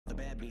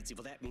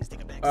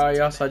Alright,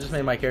 y'all, so I just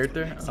made my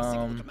character.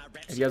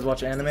 If you guys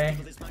watch anime,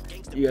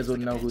 you guys would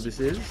know who this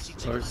is,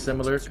 or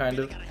similar, kind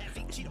of.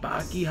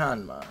 Baki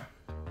Hanma.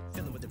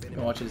 I've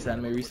been watching this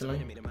anime recently.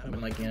 I've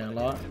been liking it a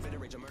lot.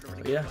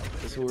 So yeah,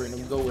 this is what we're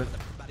gonna go with.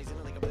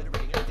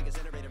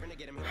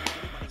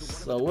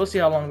 So we'll see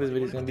how long this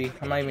video is gonna be.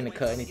 I'm not even gonna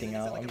cut anything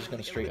out. I'm just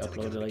gonna straight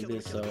upload it like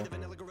this. So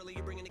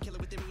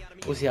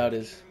we'll see how it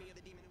is.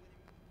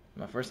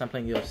 My first time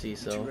playing UFC,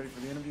 so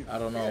I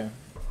don't know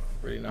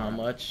really know how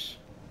much.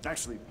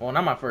 Actually, well,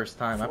 not my first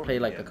time. I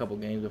played like a couple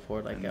games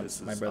before, like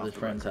at my brother's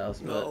friend's house,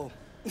 but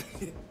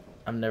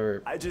I've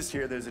never. I just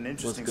hear there's an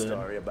interesting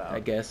story about. I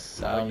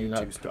guess I don't even know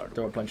how to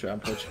throw a punch. I'm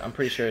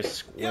pretty sure it's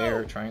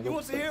square, triangle. You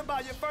want to hear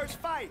about your first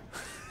fight?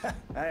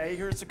 I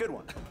hear it's a good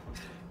one.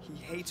 He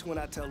hates when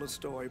I tell the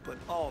story, but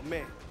oh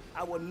man,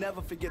 I will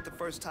never forget the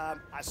first time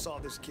I saw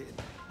this kid.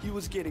 He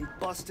was getting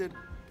busted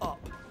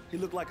up. He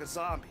looked like a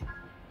zombie.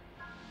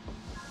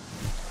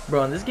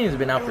 Bro, and this game's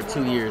been out for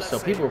 2 years, so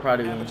people are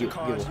probably gonna give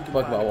a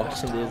fuck about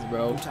watching this,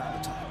 bro.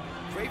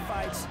 Great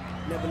fights,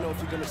 never know if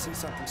you're gonna see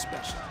something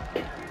special.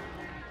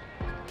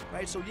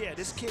 Right, so yeah,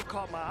 this kid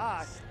caught my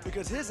eye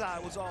because his eye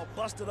was all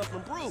busted up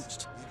and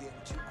bruised. You're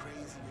getting too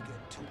crazy, you're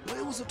getting too... Well,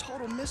 it was a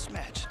total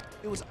mismatch.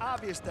 It was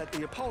obvious that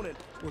the opponent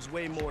was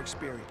way more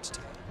experienced.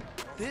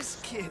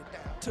 This kid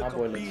took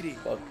a beating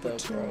for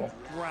 2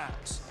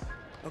 rounds.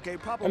 Okay,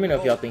 probably. Let me know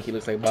if y'all think he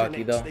looks like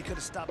Baki, though.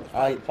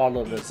 I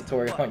follow the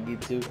tutorial on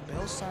YouTube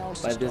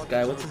by this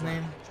guy. What's his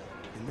name?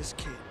 And this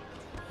kid,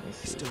 I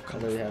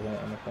literally have it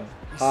on my phone.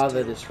 Ha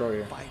the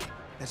Destroyer.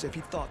 As if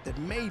he thought that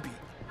maybe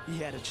he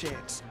had a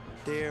chance.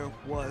 There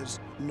was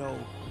no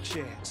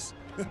chance.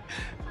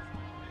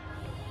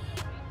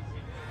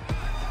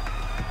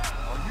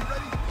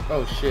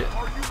 Oh shit!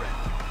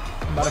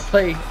 I'm about to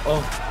play.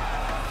 Oh.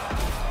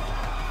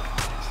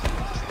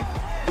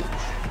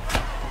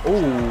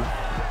 Ooh.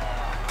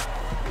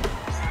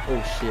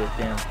 Oh shit,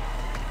 damn.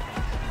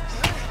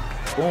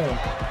 Boom.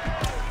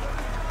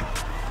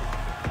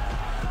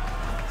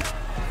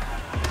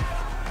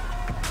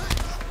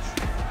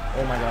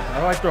 Oh my god, how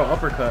do I throw an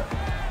uppercut?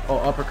 Oh,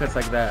 uppercuts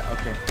like that,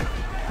 okay.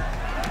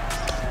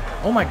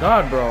 Oh my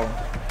god, bro.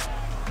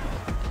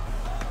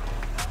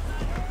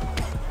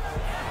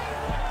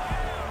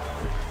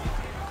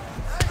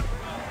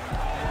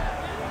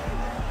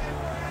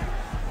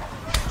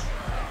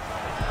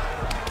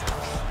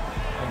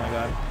 Oh my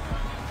god.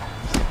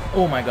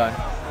 Oh my god.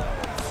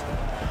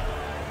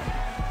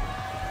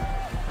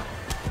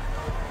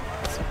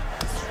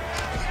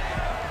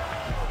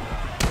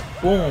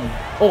 Boom.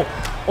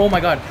 Oh my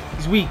god.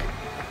 He's weak.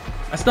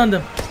 I stunned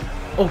him.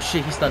 Oh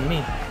shit, he stunned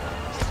me.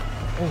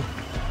 Oh.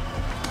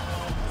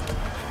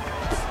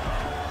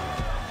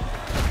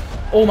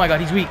 Oh my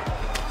god, he's weak.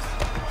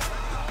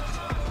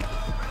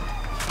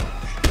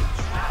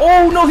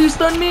 Oh no, he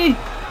stunned me.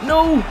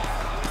 No.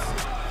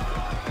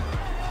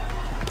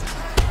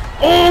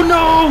 Oh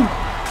no.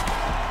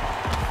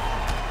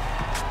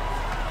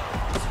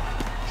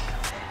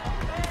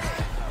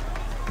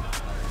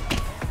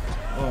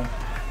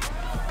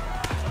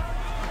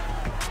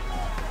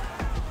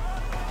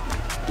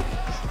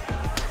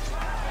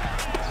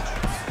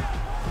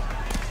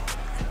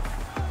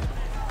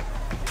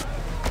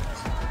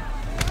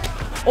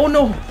 Oh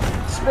no!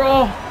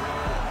 Sprawl!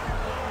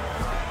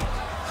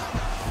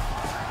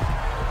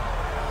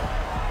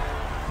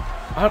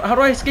 How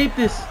do I escape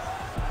this?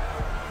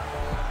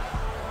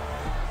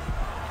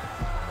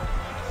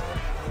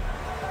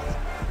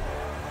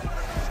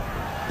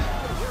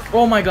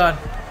 Oh my god!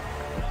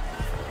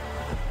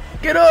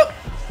 Get up!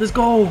 Let's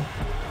go!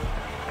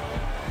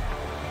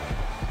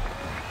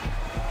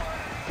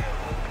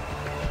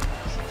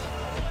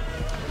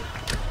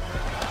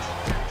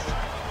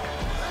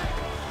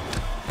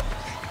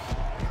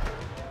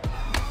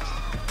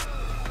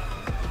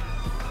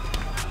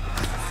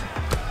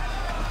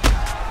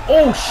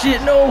 Oh shit,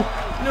 no!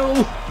 No!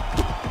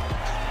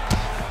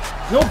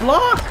 No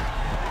block!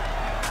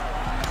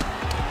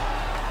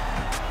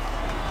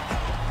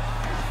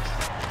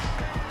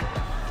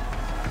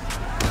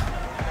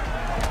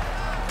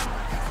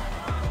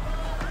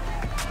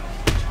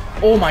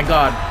 Oh my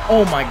god.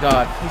 Oh my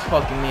god. He's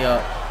fucking me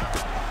up.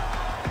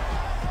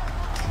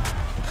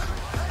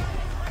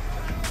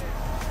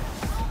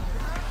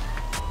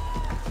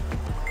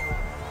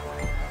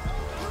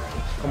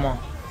 Come on.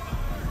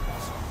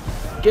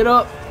 Get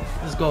up.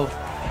 Let's go.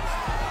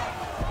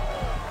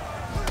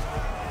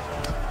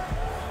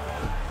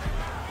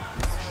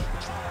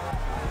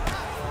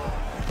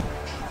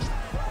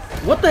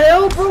 What the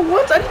hell, bro?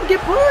 What? I didn't get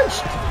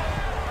punched.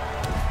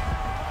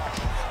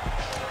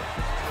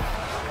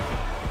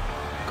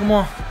 Come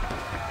on.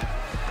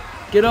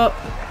 Get up.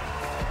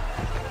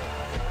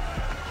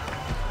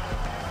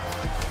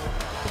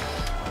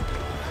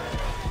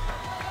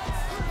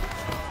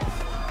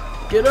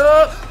 Get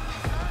up.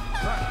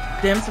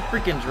 Damn, it's a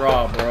freaking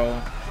draw,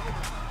 bro.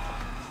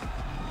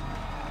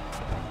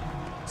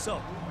 So,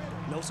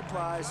 no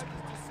surprise,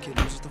 kid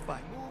loses the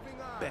fight.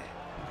 Bad.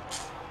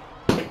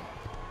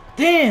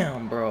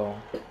 Damn, bro.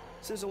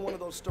 This isn't one of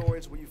those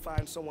stories where you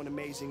find someone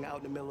amazing out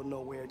in the middle of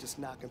nowhere just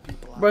knocking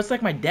people out. Bro, it's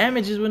like my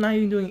damages were not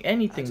even doing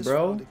anything, I just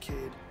bro. found a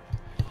kid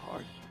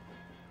hard,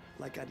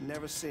 like I'd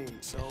never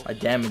seen. So My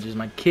damages,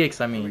 my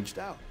kicks, I I mean. reached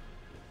out.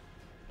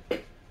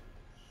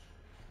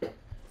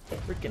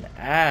 Freaking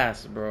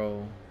ass,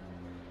 bro.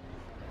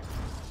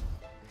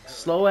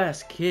 Slow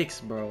ass kicks,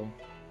 bro.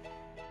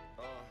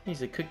 He needs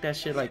to cook that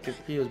shit like if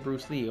he was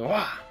Bruce Lee.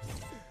 Wah!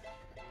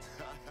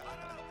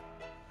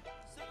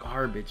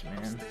 Garbage,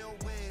 man.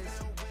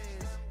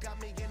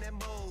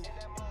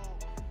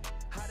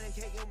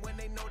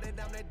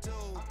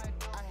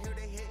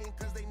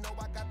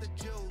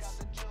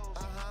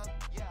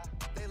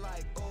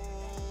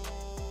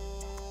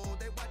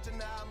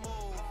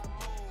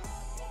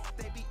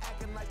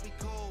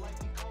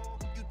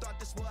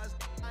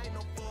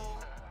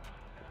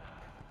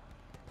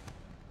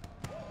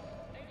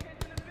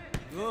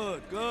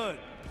 Good, good.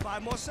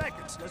 5 more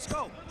seconds. Let's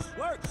go.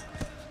 Work.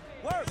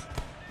 Work.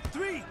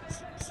 3,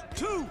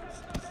 2,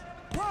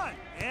 1,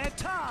 and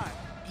time.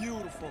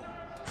 Beautiful.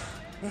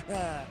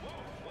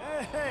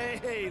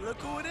 Hey,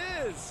 look who it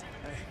is.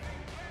 Hey,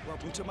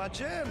 welcome to my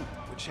gym,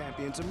 where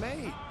champions are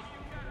made.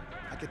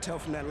 I could tell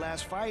from that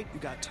last fight, you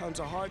got tons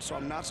of heart, so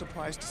I'm not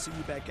surprised to see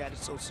you back at it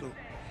so soon.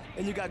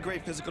 And you got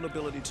great physical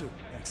ability, too.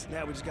 Thanks.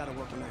 Now we just got to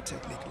work on that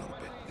technique a little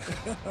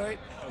bit. All right?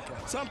 Okay.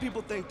 Some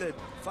people think that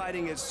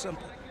fighting is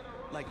simple,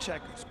 like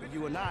checkers, but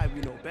you and I,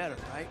 we know better,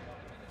 right?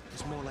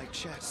 It's more like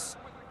chess.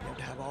 You have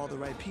to have all the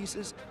right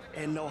pieces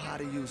and know how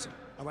to use them.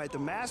 All right, the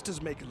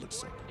masters make it look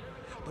simple,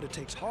 but it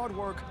takes hard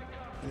work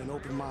and an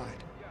open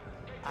mind.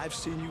 I've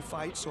seen you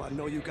fight, so I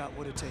know you got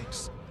what it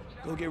takes.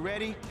 Go get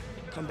ready,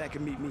 come back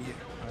and meet me here.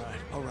 All right.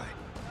 All right,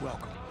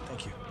 welcome.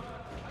 Thank you.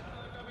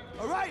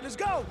 All right, let's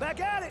go,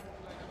 back at it.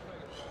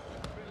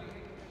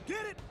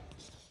 Get it.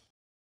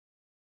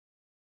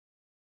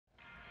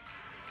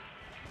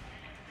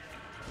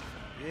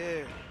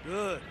 Yeah,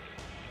 good.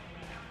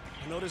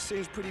 I know this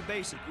seems pretty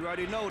basic, you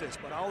already know this,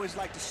 but I always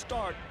like to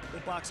start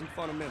with boxing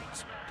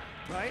fundamentals,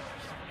 right?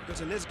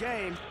 Because in this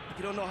game, if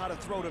you don't know how to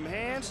throw them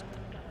hands,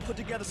 put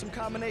together some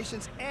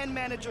combinations, and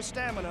manage your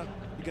stamina,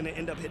 you're gonna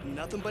end up hitting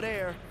nothing but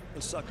air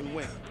and sucking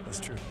wind. That's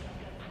true.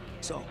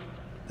 So,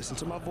 listen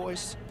to my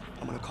voice.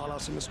 I'm gonna call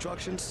out some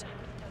instructions.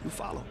 You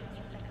follow.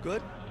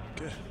 Good?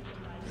 Good.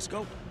 Let's go.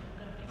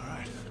 All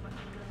right.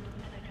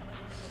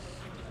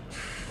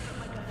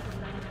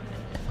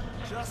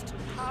 Just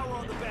power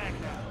on the bag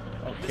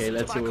now. Okay,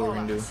 let's see what we're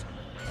gonna do.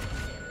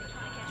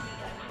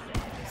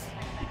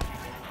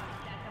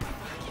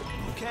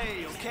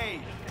 Okay.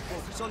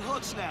 Focus on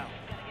hooks now.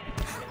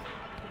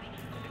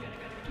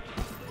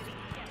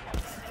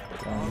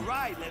 All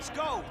right, let's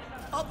go.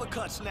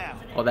 Uppercuts now.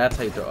 Oh, that's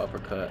how you throw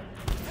uppercut.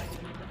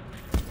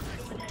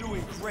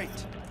 Doing great.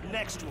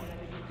 Next one.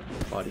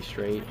 Body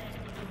straight.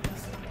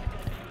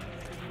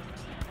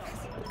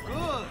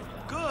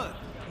 Good.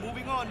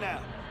 Moving on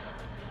now.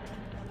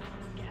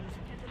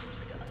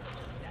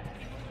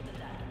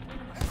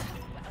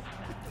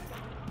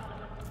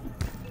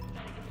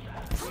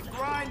 Keep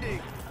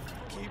grinding.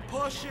 Keep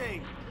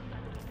pushing.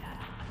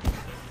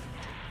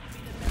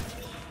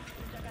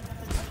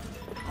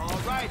 All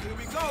right, here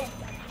we go.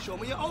 Show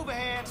me your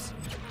overhands.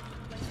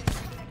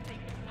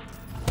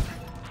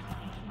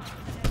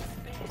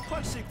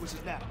 Punch sequences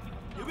now.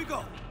 Here we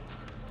go.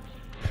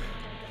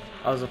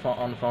 I was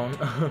on the phone.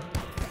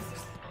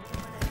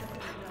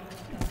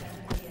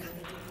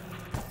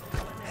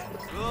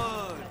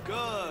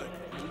 Good.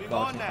 Moving on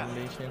Boxing now.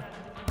 foundation.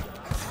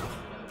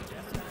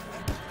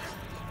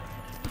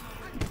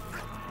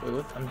 Wait,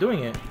 what? I'm doing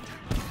it.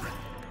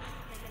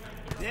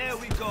 There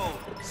we go.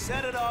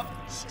 Set it up.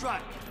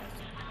 Strike.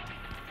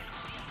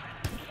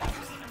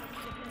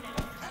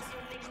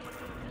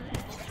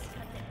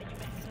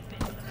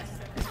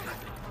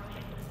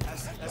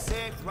 That's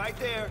it. Right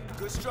there.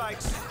 Good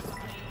strikes.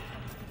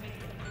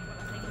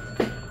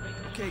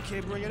 Okay,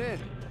 kid, bring it in.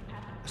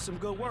 That's some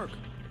good work.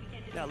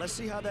 Now, let's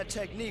see how that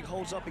technique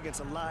holds up against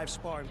a live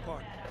sparring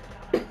partner.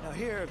 Now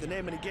here, the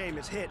name of the game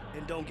is hit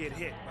and don't get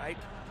hit, right?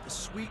 The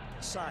sweet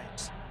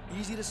science.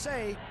 Easy to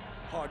say,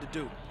 hard to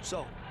do.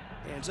 So,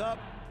 hands up,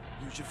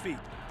 use your feet.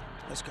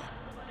 Let's go.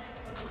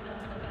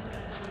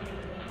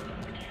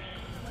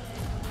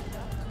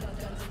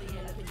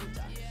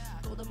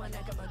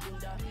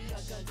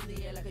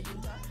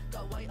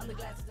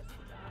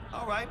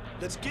 All right,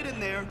 let's get in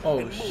there Oh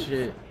and move.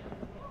 shit.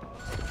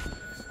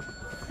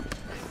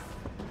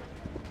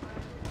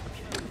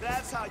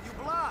 That's how you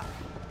block.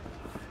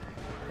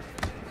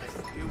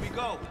 Here we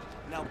go.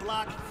 Now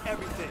block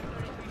everything.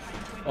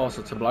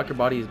 Also, to block your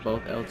body is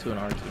both L2 and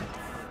R2.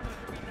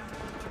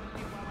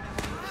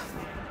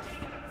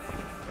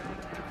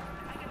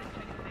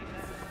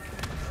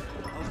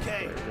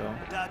 Okay, There you go.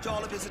 dodge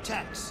all of his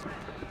attacks.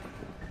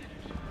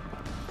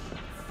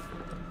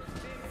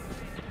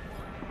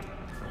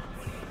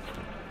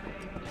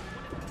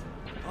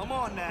 Come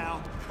on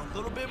now, a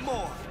little bit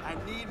more. I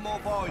need more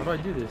How volume. do I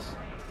do this?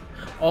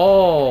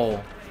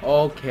 Oh,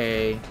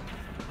 okay.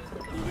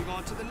 Moving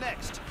on to the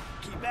next.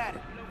 Keep at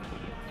it.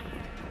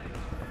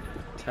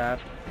 Tap.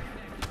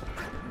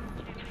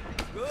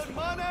 Good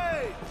money.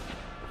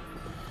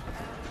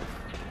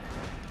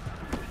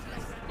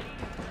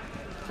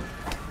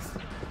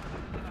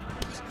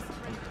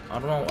 I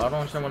don't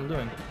understand what I'm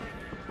doing.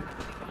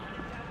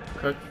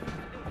 Cook.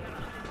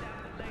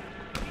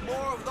 More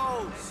of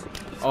those.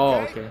 Oh,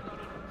 okay.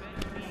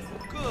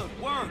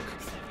 Good work.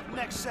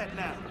 Next set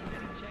now.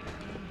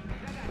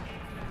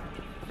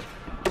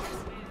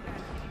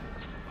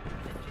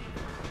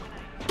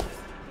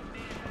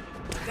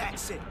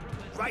 That's it.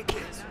 Right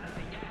there.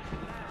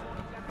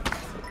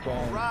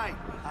 All right.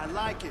 I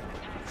like it.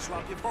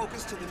 Swap your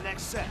focus to the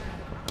next set.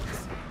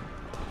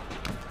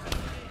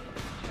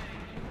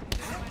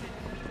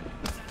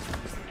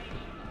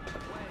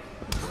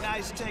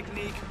 Nice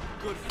technique,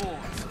 good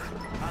forms.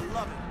 I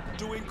love it.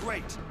 Doing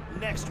great.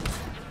 Next one.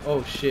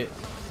 Oh shit.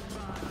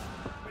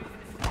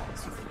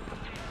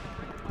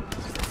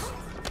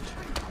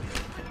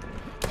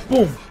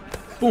 Boom.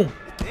 Boom.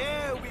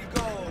 There we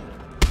go.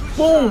 Good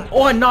Boom. shot.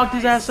 Oh, I knocked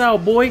his ass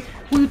out, boy.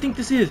 Who do you think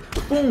this is?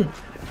 Boom.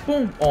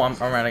 Boom. Oh, I'm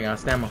running out of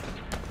stamina.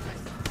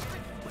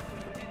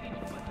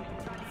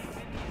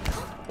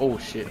 Oh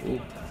shit. Ooh.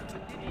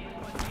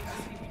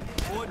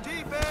 More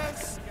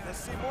defense. Let's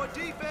see more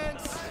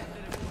defense.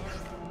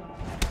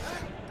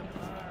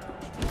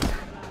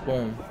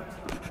 Boom.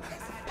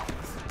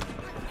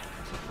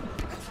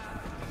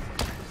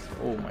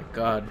 Oh my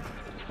god.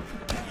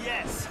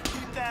 Yes,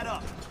 keep that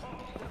up.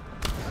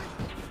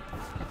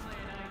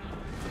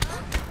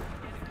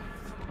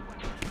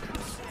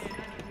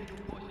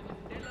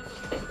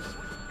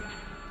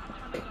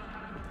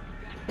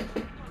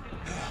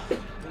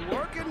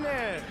 Working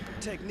there.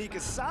 Technique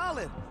is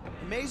solid.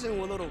 Amazing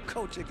what little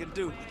coaching can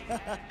do.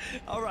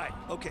 All right,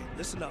 okay,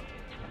 listen up.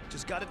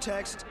 Just got a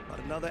text about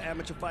another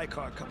amateur fight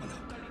card coming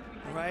up.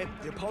 All right,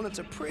 the opponent's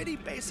a pretty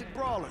basic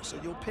brawler, so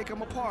you'll pick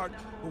them apart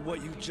with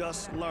what you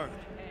just learned.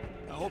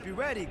 I hope you're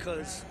ready,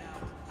 because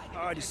I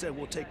already said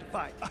we'll take the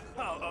fight.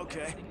 Oh,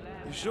 okay.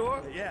 You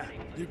sure? Yeah.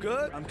 You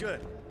good? I'm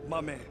good.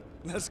 My man,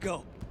 let's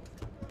go.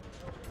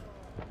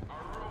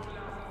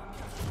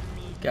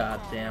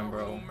 God damn,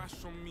 bro.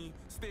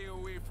 Stay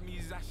away from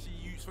these ashy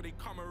youths where they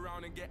come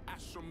around and get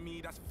ash from me.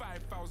 That's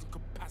 5,000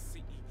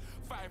 capacity.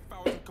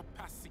 5,000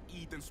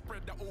 capacity. Then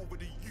spread that over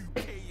the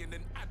UK and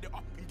then add it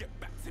up and get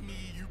back to me.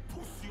 You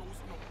pussies.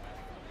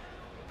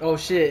 Oh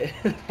shit.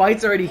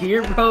 Fight's already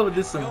here, bro.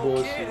 This is some Yo,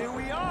 bullshit. kid, here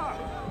we are.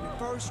 Your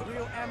first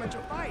real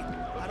amateur fight.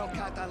 I don't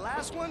count that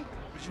last one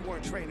because you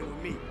weren't training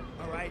with me.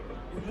 All right?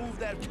 Remove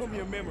that from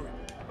your memory.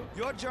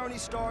 Your journey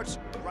starts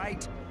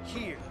right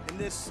here in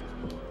this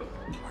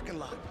parking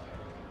lot.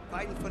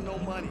 Fighting for no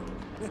money.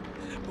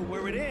 But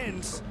where it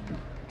ends,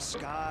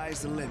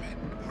 sky's the limit.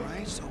 All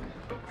right? So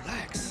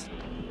relax.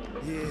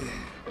 Yeah,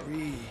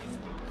 breathe.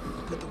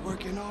 Put the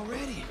work in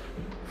already.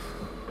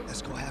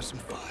 Let's go have some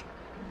fun.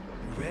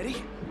 You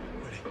ready?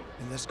 Ready.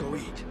 And let's go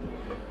eat.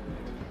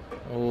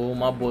 Oh,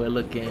 my boy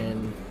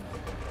looking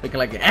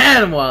like an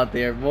animal out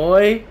there,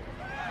 boy.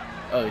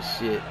 Oh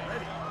shit.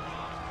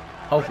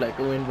 Hopefully I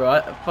can win, bro.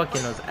 I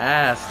fucking was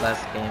ass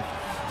last game.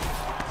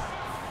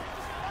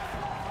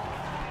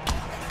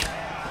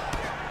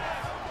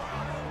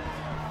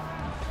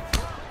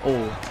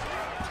 Oh.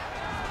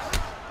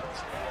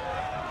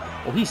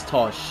 Oh, he's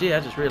tall as shit. I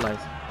just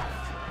realized.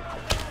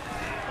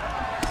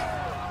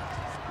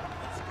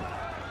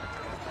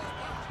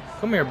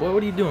 Come here, boy.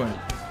 What are you doing?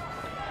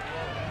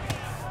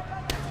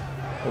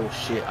 Oh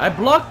shit. I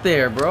blocked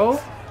there, bro.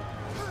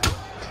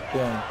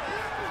 Boom.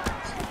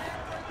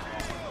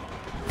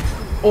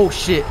 Oh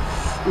shit.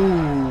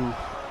 Ooh.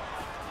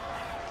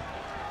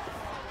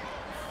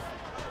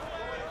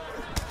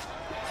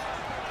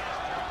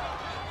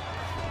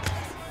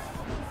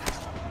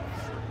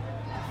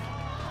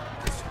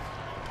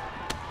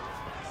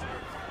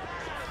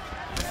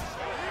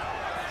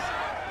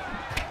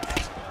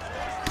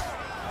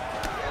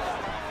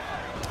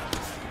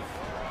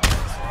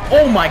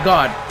 Oh my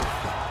god.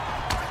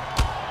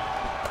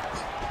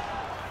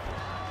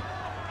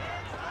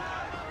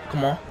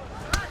 Come on.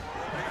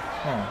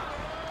 Oh.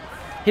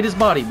 Hit his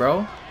body,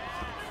 bro.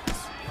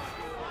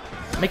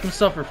 Make him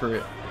suffer for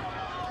it.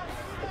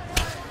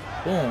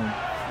 Boom.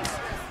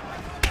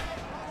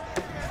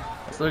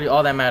 That's literally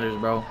all that matters,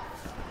 bro.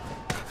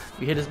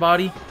 You hit his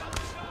body.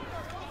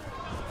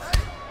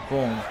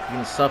 Boom. You're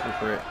gonna suffer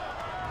for it.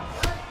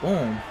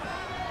 Boom.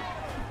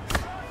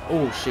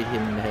 Oh shit, hit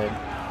him in the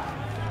head.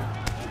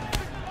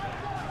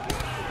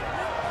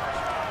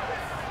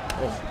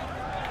 Oh.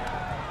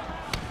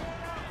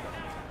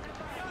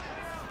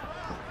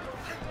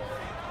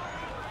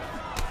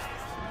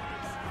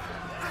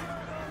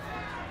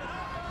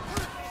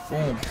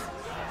 Boom.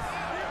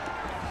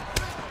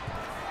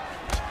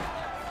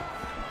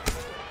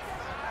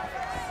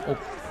 Oh.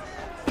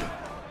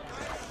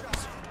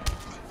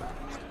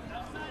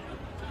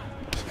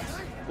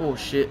 Oh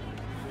shit.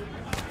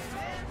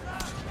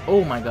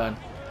 Oh my god.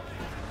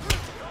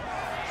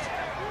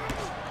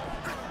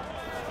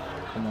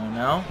 Come on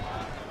now.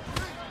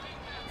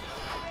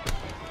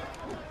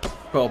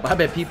 Bro, I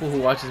bet people who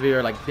watch this video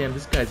are like, damn,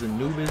 this guy's a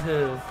noob as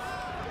hell.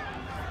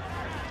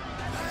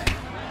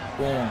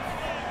 Boom.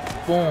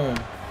 Boom.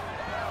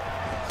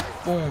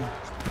 Boom.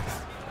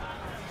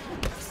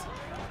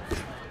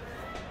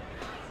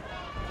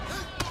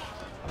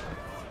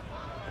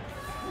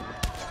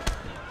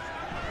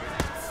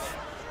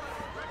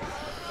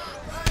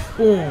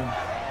 Boom.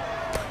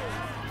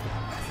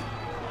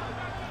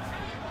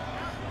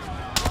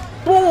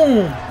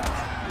 Boom.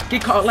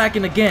 Get caught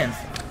lacking again.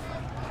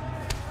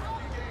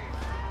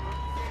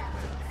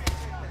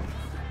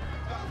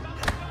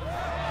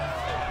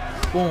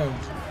 Boom.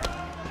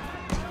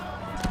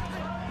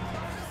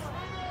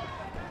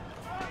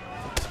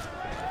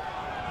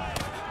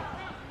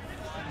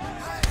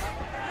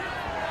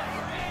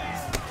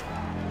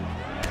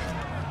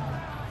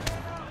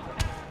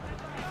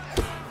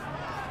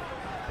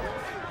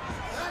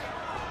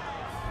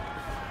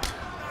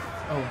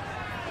 Oh.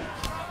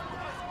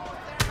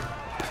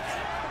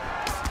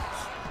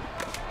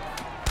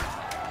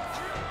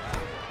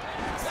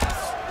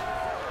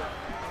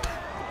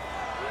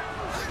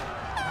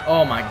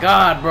 Oh my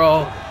God,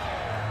 bro.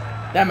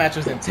 That match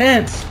was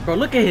intense. Bro,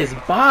 look at his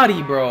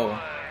body, bro.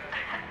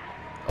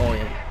 Oh,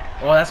 yeah.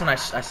 Oh, that's when I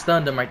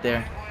stunned him right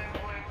there.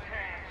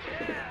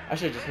 I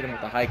should have just hit him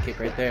with the high kick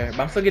right there. But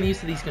I'm still getting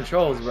used to these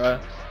controls, bro.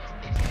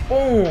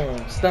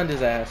 Boom. Stunned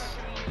his ass.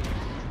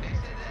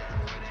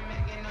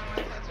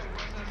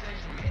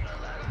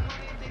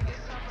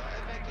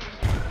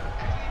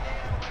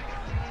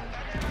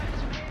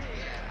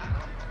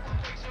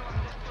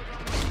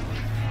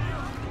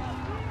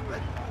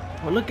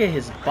 Well, look at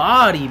his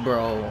body,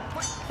 bro.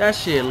 That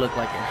shit look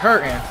like it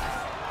hurting.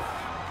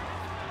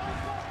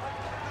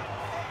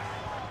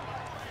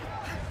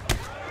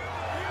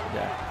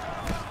 Yeah.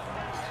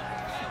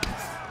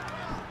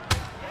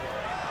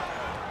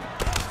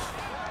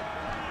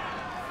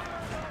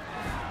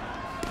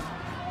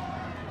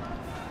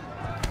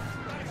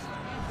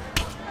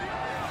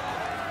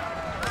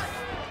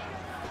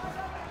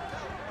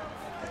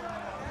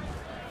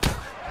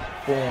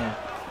 Boom.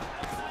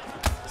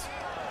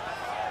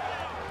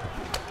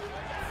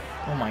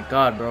 Oh my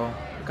God, bro.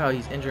 Look how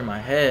he's injuring my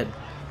head.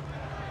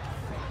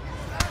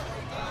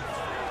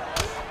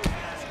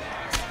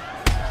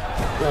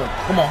 Boom.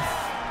 Come on.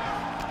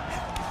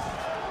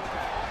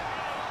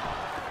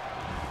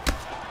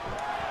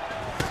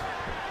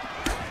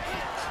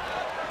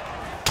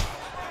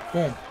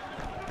 Boom.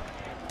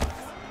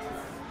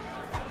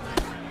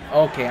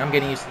 Okay, I'm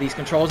getting used to these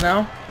controls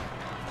now.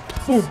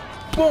 Boom.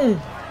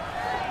 Boom.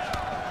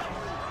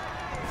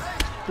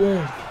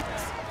 Boom.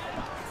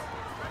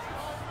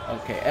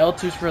 Okay,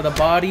 L2's for the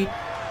body.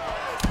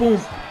 Boom,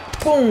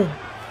 boom,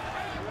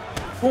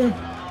 boom,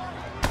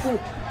 boom,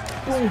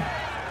 boom.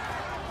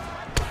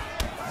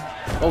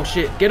 Oh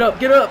shit, get up,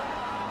 get up.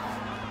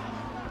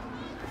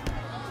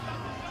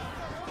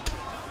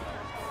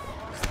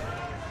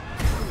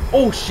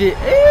 Oh shit.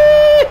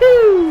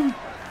 Ew.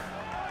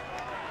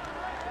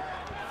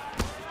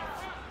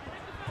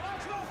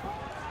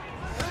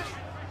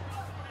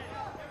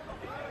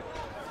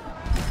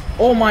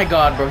 Oh my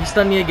God, bro, he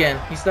stunned me again.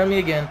 He stunned me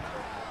again.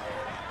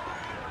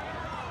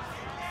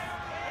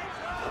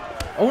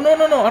 Oh, no,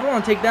 no, no. I don't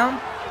want to take down.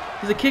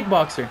 He's a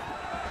kickboxer.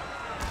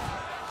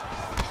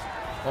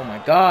 Oh, my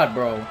God,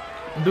 bro.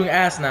 I'm doing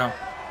ass now.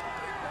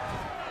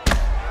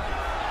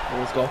 Oh,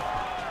 let's go.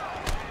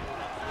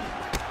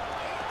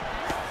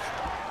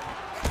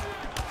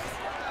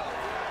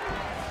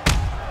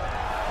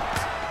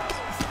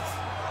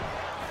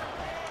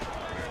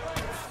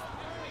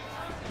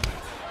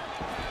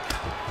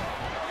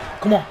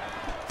 Come on.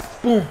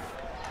 Boom.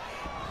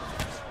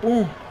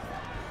 Boom.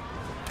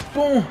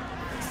 Boom.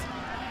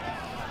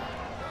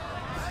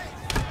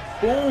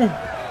 Boom.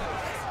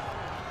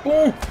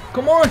 Boom.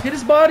 Come on, hit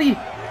his body.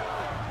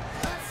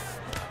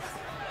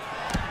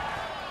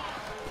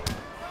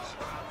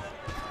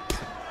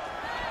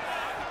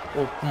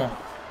 Oh, come on.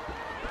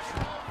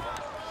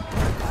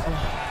 Oh.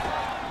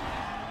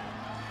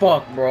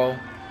 Fuck, bro.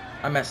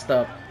 I messed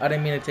up. I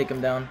didn't mean to take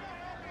him down.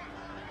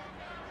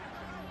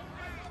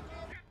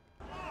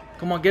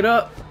 Come on, get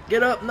up.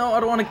 Get up. No,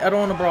 I don't want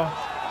to brawl.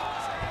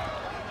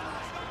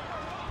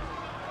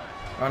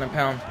 Round and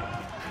pound.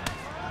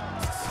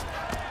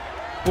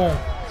 Boom.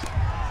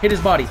 Hit his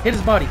body. Hit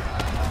his body.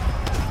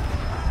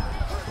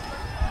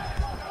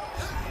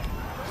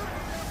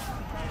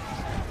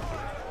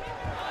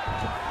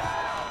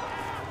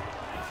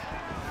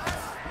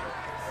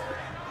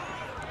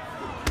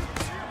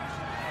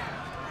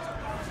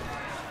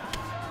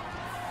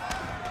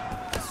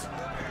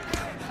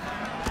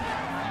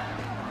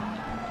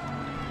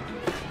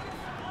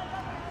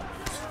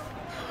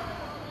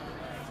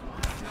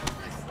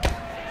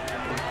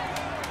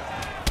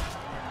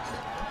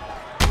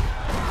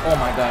 Oh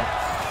my God.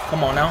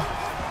 Come on now.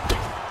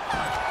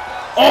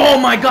 Oh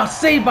my God,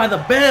 saved by the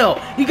bell.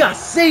 He got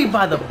saved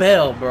by the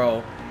bell,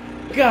 bro.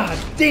 God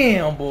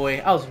damn,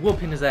 boy. I was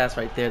whooping his ass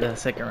right there that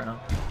second round.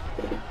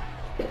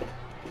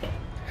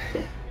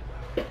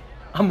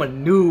 I'm a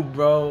noob,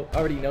 bro. I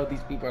already know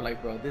these people are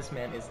like, bro, this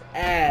man is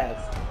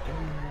ass.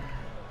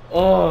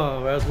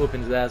 Oh, I was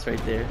whooping his ass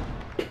right there.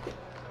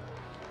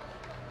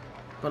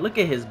 But look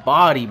at his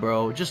body,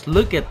 bro. Just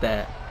look at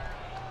that.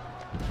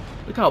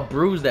 Look how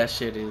bruised that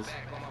shit is.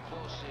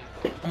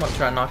 I'm gonna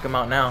try to knock him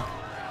out now.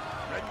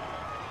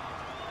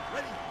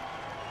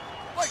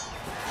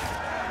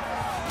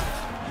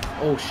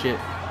 Oh shit.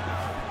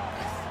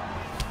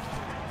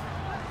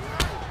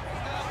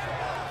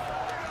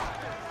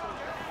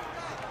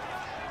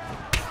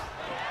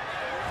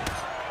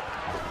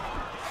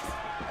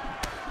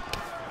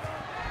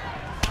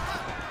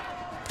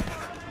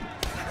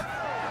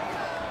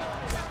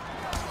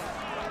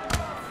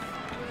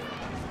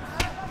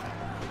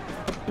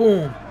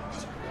 Boom.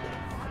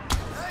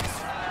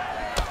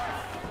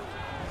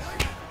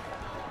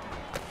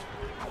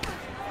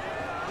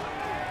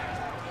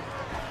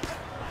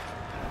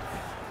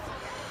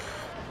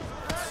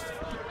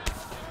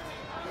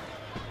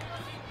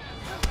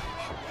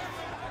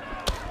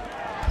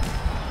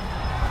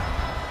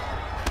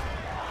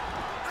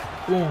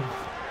 Boom.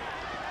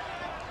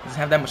 Doesn't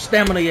have that much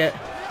stamina yet.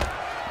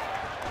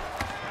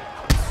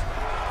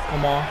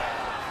 Come on.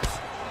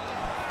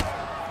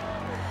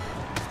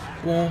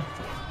 Boom.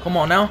 Come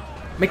on now.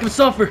 Make him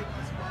suffer.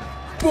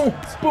 Boom.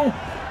 Boom.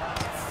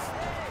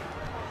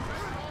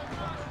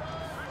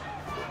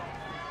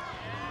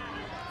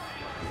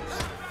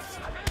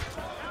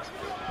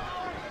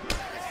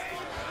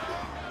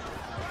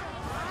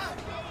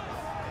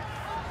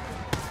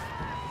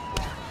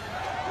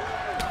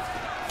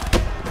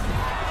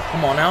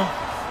 Come on now.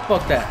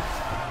 Fuck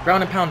that.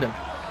 Ground and pound him.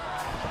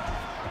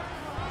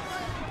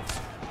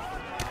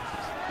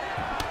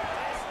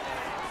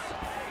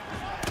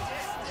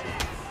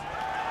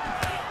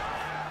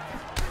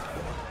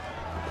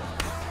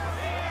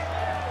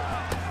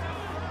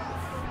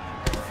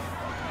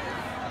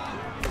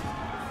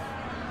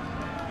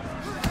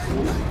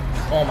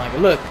 Oh my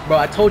god, look, bro,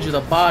 I told you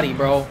the body,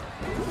 bro.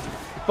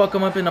 Fuck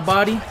him up in the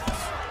body.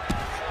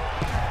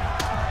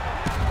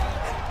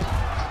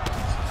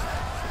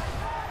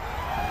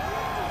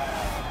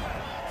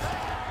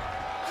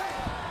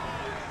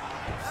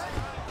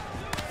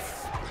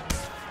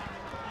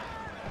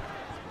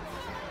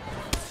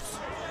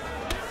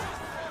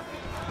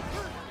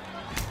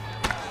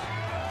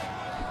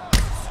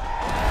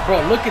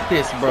 Bro, look at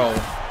this, bro.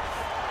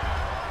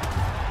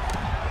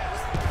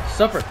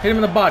 Suffer. Hit him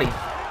in the body.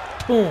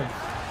 Boom.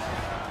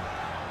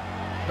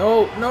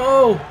 No,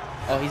 no.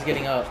 Oh, he's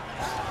getting up.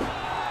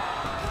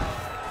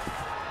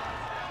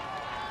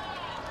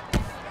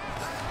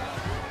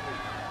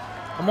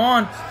 Come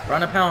on.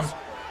 Round and pound.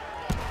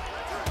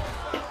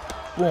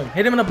 Boom.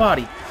 Hit him in the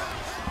body.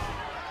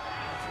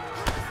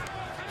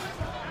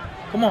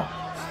 Come on.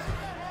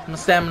 My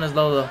stamina's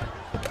low, though.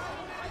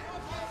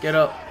 Get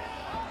up.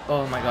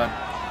 Oh, my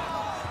God.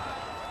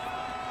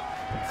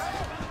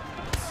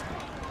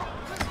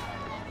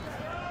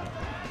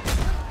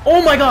 Oh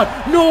my god!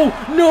 No!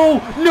 No!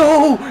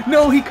 No!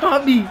 No! He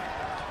caught me!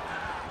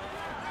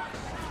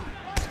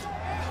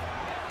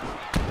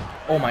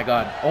 Oh my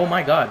god. Oh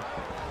my god.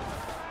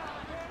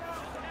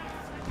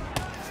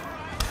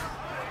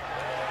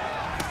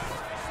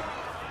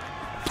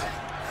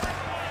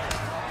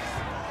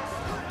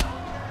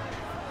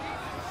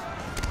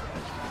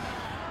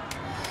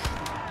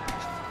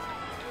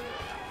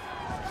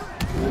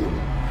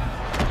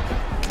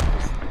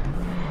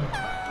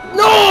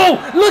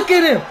 Look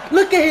at him!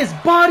 Look at his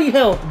body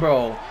health,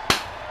 bro!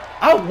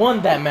 I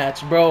won that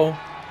match, bro.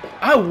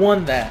 I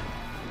won that.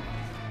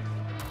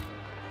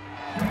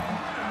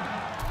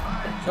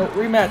 No,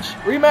 rematch.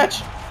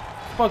 Rematch!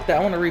 Fuck that, I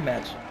want a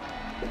rematch.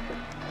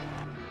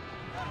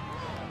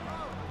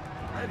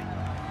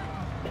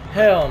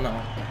 Hell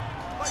no.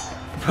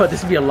 Bro,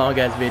 this would be a long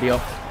ass video.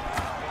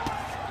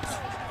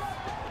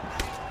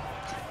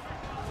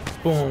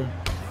 Boom.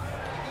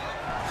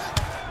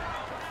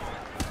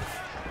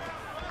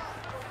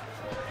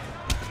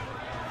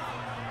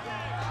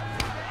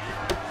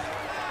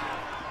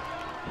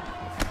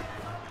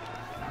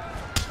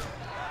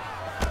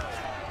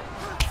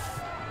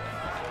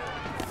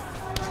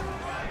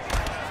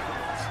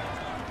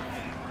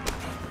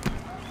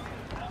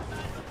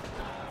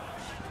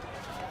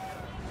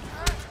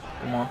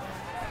 Come on.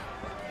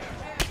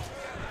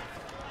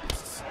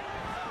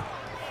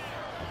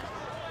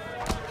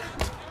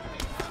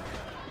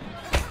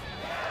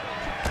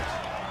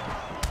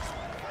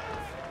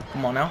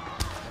 Come on now.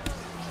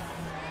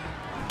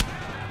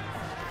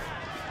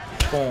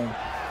 Boom.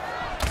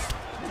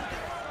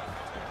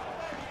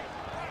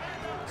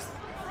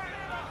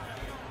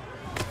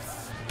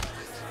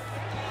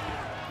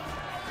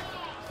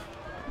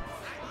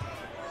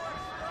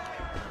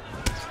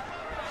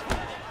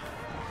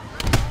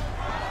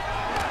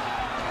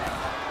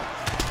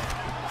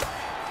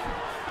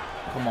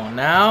 Come on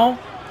now.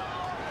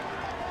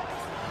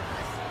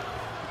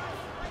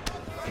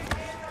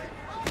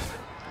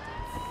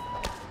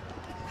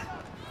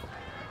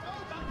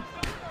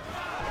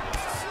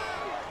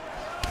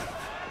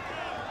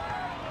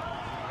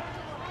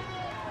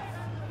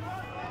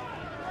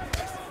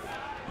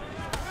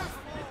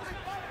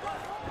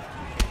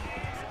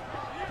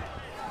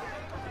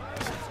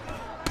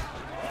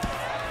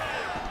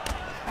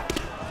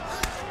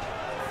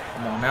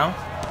 Come on now.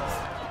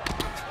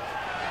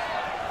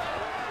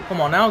 Come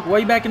on now. Why are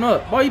you backing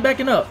up? Why are you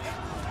backing up?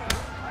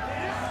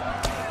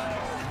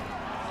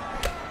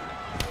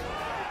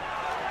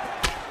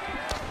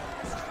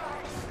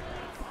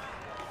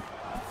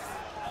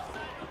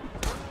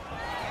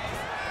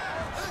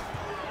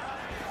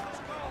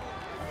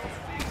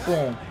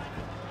 Boom.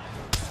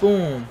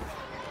 Boom.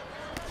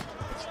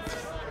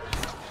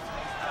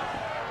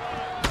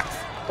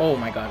 Oh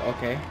my god,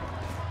 okay.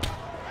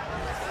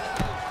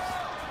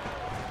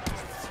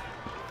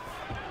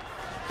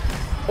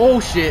 Oh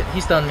shit,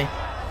 he stunned me.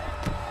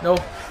 No.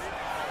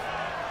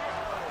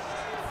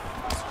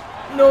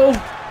 No.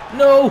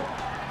 No.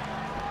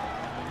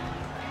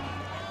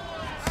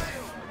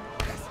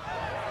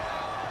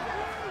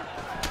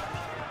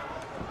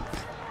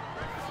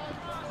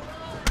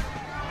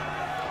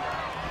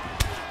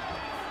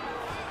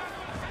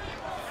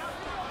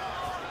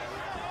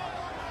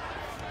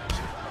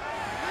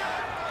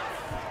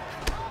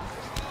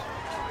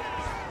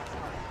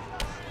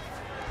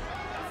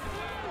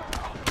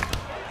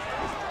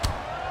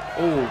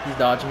 Oh, he's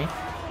dodging me.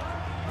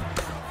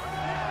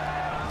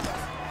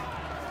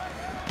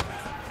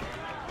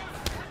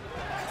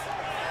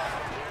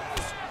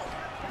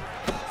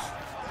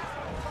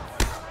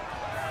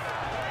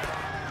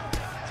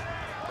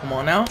 Come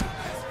on now.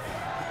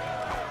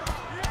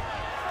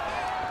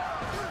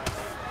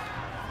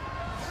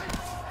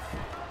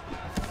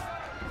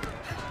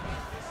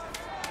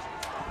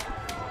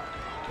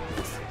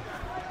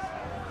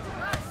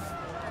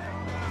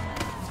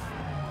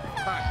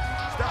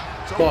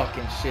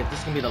 Fucking shit, this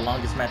is gonna be the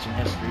longest match in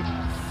history.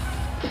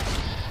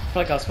 I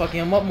feel like I was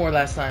fucking him up more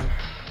last time.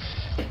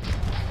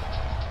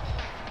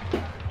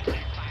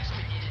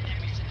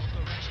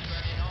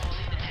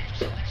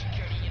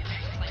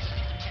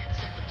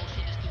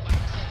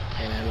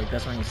 Hey man, look,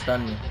 that's when he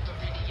stunned me.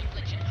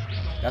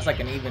 That's like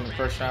an even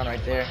first round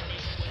right there.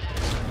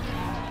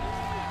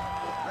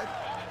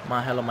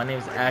 Hello, my name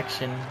is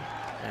Action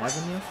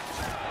Avenue.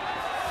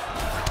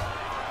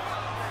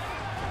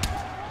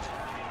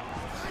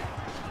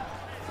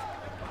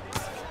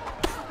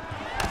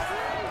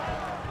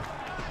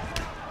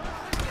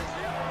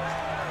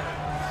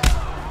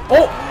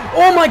 Oh!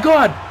 Oh my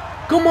god!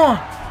 Come on!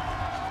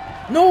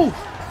 No!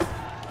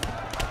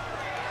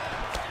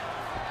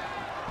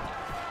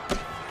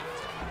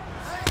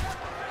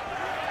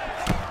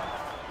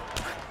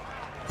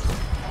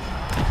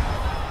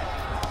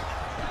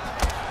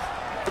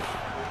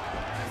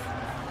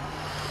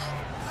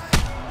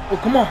 Oh,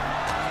 come on!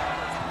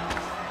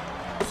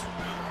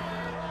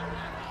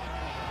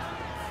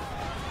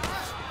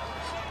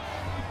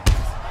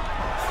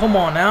 Come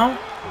on now!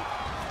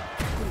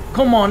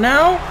 Come on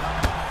now!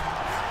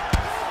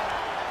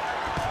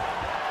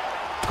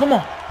 Come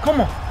on,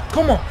 come on,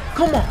 come on,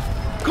 come on,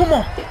 come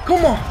on,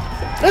 come on.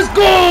 Let's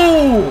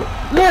go!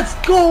 Let's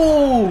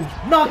go!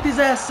 Knock his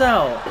ass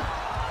out.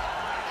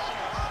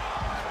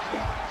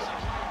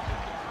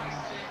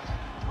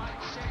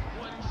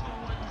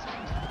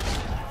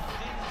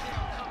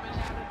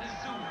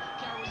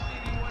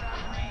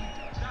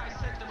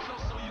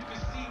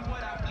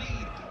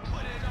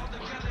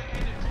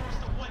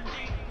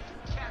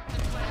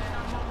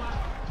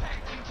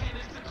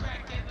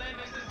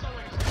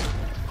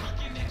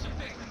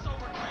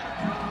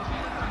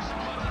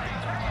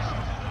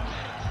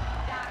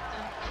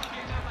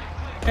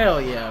 Hell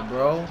yeah,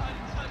 bro.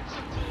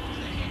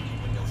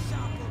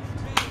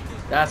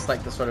 That's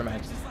like the sort of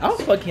match. I was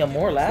fucking him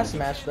more last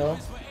match though.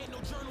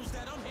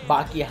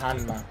 Baki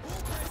Hamna.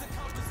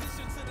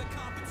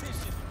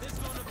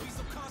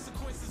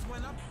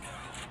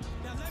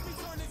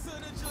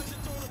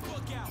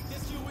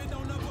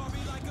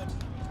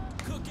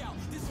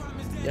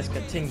 Let's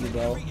continue,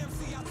 bro.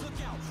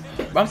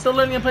 But I'm still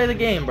learning to play the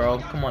game, bro.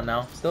 Come on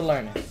now. Still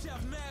learning.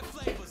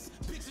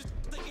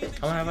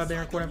 How long have I been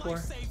recording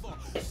for?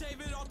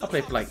 I'll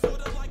play for like,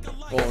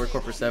 we'll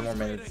record for 7 more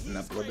minutes and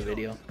upload the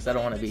video. Because I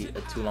don't want to be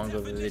too long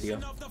of a video.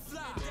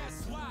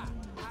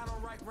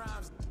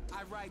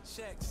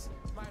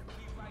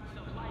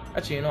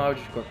 Actually, you know, I would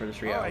just record for the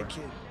 3 hours. Alright,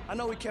 kid. I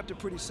know we kept it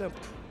pretty simple.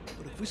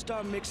 But if we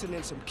start mixing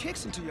in some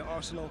kicks into your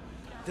arsenal,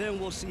 then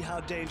we'll see how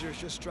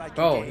dangerous your striking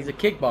game Oh, he's a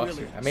kickboxer.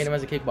 really is. I made him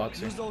as a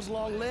kickboxer. Use those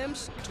long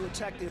limbs to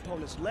attack the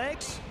opponent's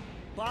legs,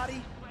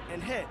 body,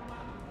 and head.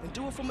 And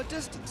do it from a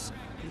distance,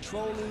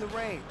 controlling the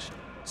range.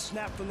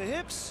 Snap from the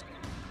hips.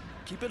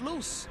 Keep it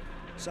loose.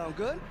 Sound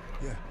good?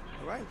 Yeah.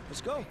 All right, let's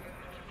go.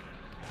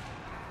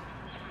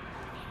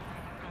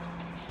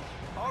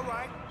 All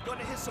right,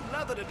 gonna hit some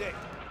leather today.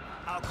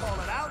 I'll call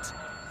it out,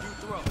 you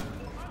throw.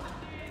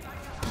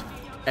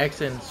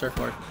 X and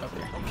surfboard.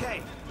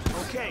 Okay.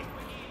 Okay.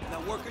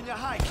 Now work on your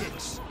high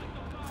kicks.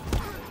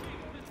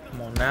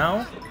 Come on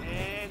now.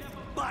 And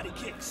body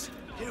kicks.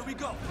 Here we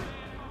go.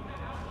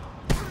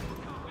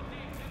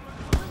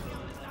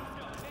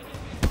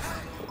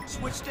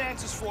 Switch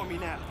stances for me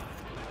now.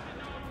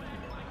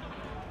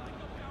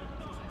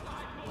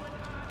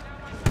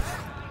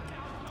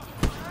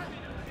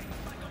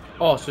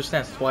 Oh, switch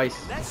stance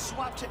twice. Let's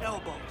swap to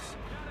elbows.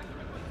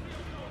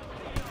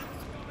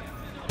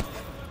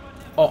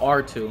 Oh,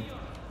 R2.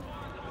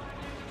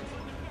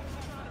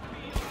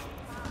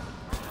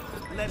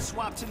 let's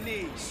swap to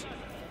knees.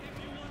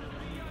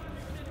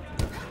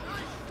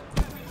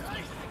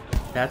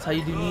 That's how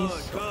you do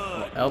knees? Good.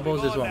 Oh,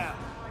 elbows as well. Now.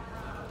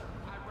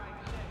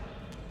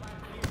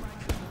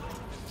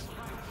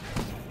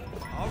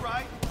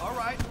 All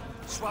right.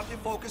 Swap your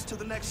focus to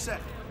the next set.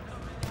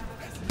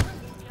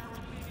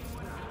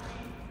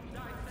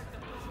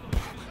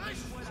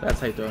 So that's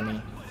how you throw a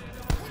knee.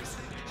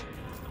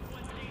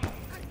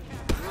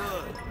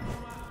 Good.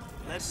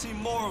 Let's see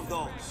more of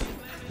those.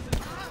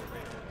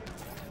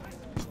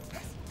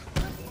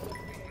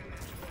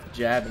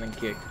 Jab and then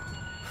kick.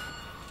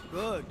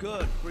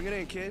 Good. Bring it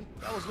in, kid.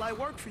 That was light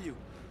work for you.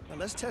 Now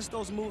let's test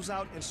those moves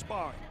out in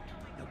sparring.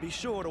 Now be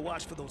sure to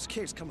watch for those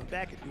kicks coming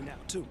back at you now,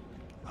 too.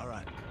 All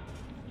right.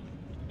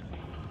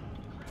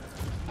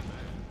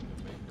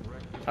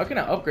 How can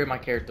I upgrade my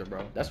character,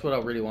 bro? That's what I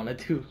really want to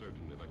do.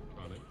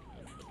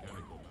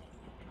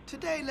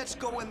 Today, let's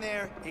go in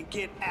there and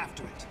get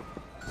after it.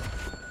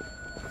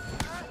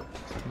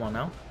 Come on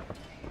now.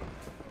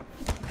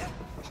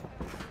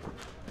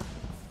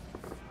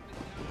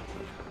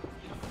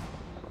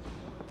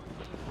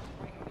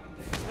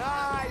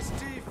 Nice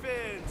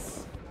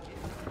defense.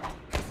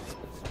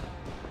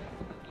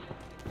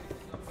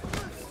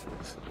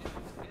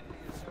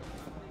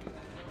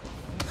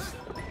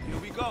 Here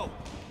we go.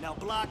 Now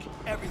block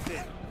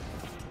everything.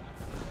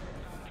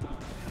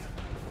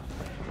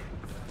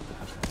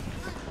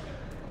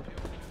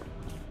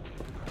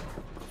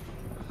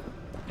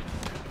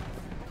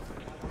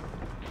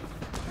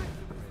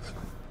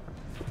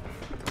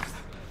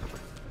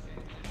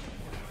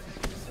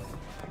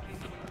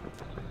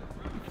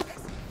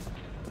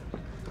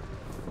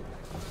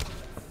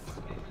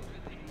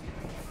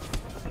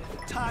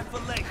 Time for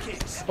leg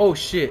kicks. Oh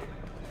shit.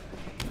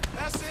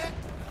 That's it.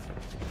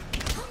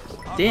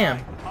 Damn.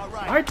 All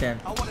right. Alright then.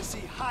 I want to see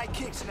high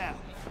kicks now.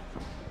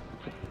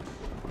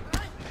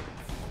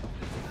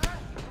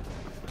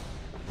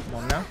 Come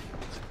on now.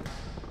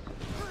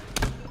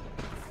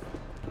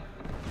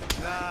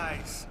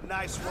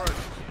 Nice work.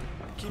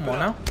 Keep Come it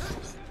on up. now.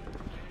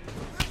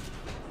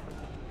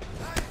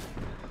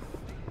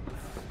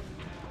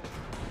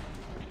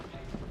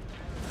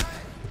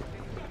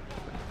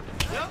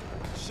 Yep,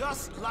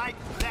 just like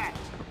that.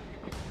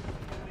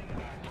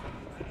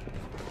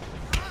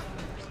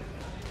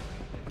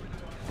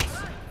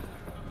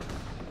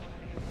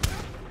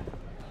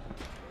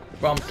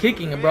 Bro, I'm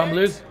kicking him, bro. I'm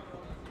losing.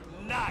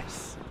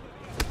 Nice.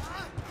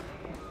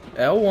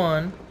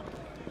 L1.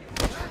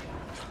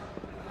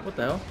 What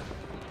the hell?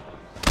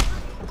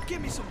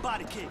 Give me some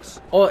body kicks.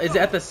 Oh, is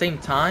it at the same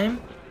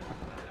time?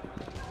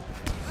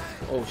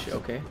 Oh shit,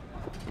 okay.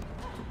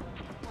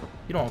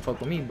 You don't wanna fuck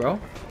with me, bro.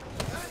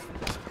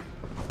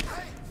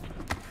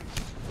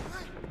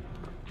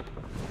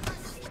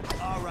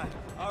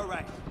 All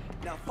right.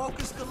 Now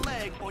focus the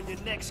leg on your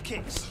next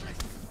kicks.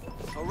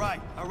 All right.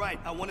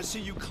 I want to see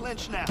you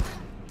clinch now.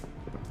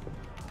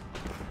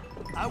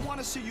 I want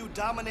to see you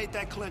dominate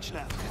that clinch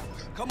now.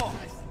 Come on.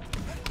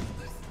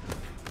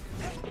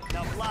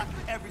 Now block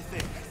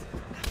everything.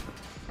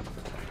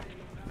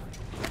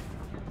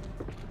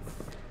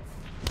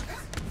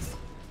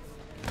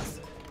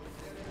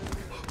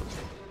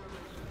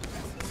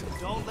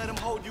 Don't let him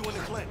hold you in the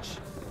clinch.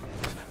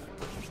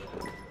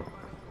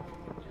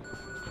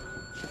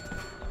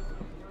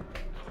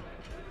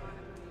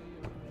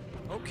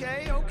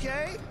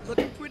 Okay.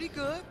 Looking pretty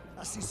good.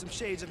 I see some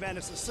shades of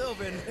Anderson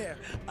Silva in there.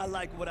 I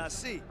like what I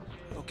see.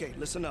 Okay,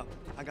 listen up.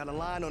 I got a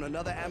line on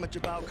another amateur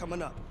bout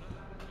coming up.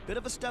 Bit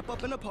of a step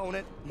up in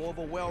opponent, more of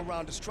a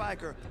well-rounded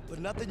striker, but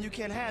nothing you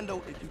can't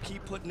handle if you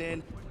keep putting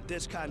in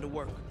this kind of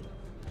work.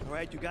 All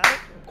right, you got it?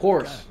 Of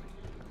course.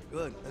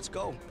 Good, let's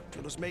go.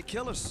 Killers make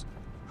killers.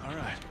 All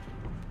right.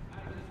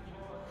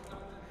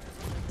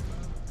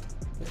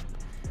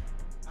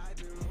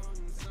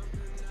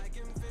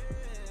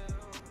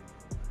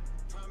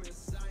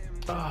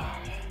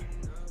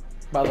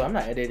 By the way, I'm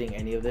not editing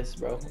any of this,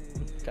 bro.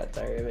 Got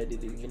tired of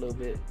editing a little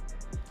bit.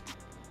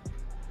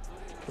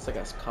 It's like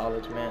it's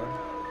college, man.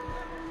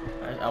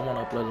 I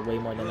want to upload way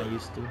more than I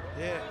used to.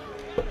 Yeah.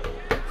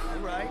 All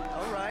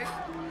right.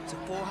 It's a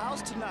full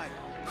house tonight.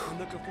 We're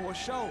looking for a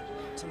show.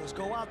 So let's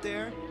go out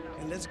there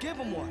and let's give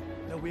them one.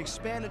 Now we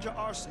expanded your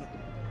arsenal.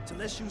 So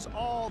let's use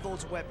all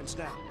those weapons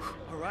now.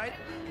 All right?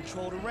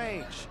 Control the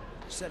range.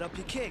 Set up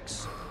your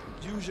kicks.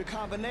 Use your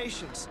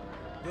combinations.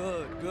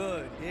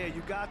 Good. Yeah,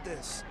 you got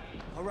this.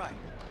 All right.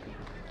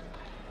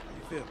 How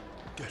you feel?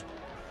 Good.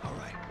 All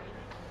right.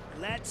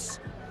 Let's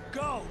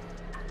go.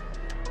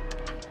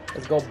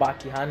 Let's go,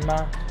 Baki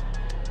Hanma.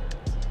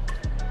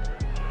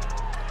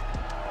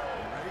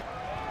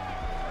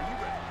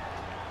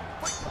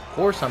 Of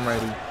course I'm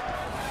ready.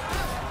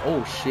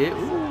 Oh shit.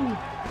 Ooh.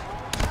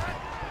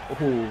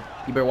 Ooh.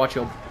 You better watch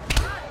your.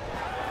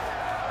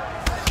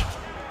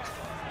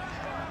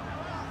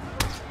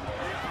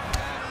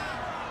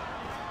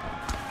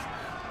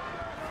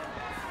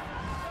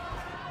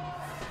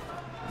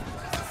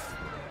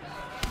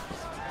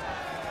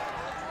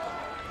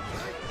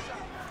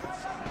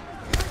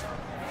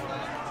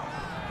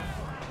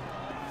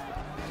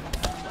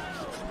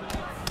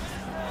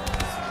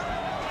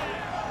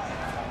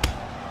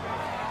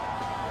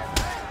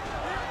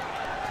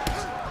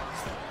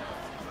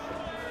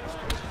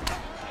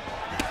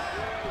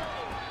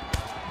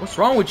 What's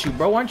wrong with you,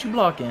 bro? Why aren't you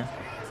blocking?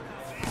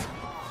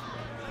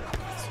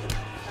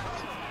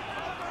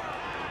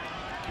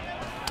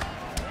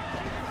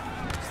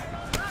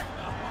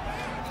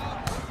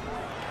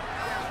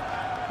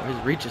 Oh,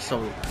 his reach is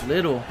so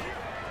little.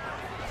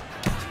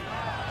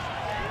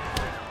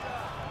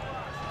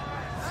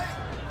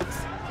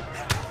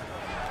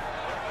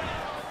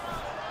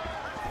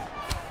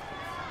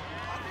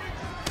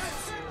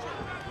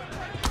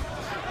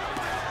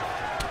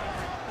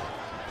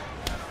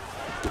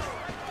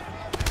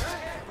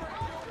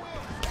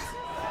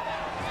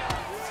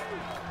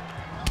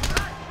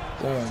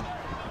 Boom.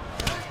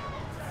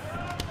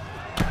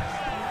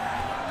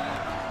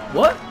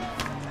 What?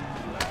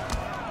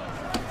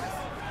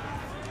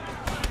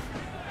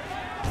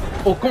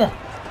 Oh, come on.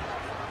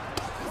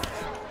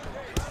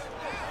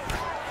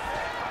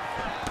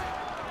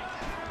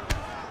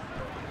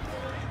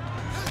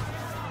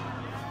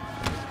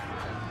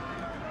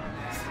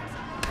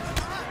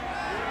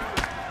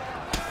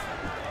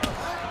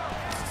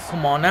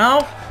 Come on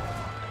now.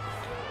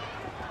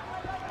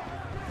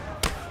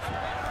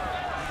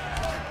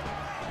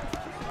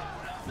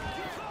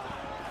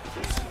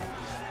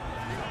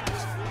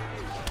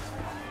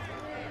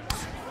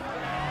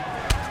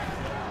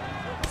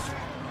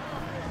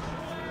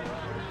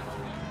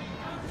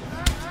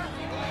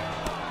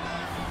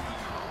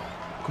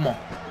 Come on.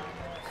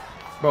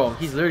 Bro,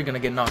 he's literally gonna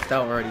get knocked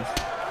out already.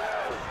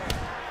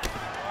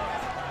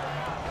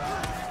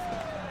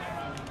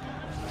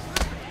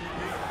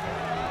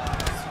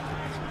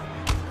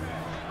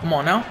 Come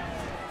on now.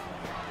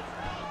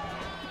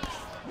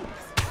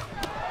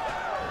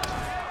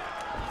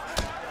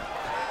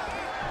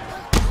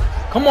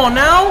 Come on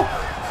now.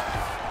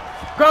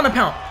 Ground and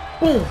pound.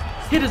 Boom.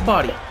 Hit his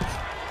body.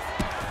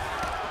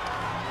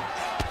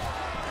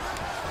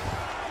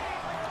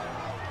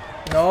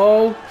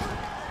 No.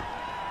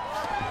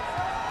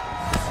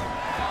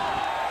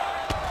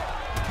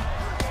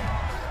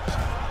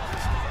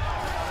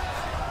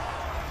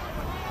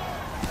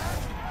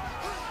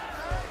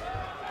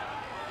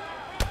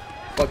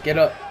 Fuck, get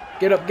up.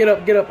 Get up, get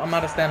up, get up. I'm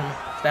out of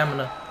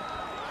stamina.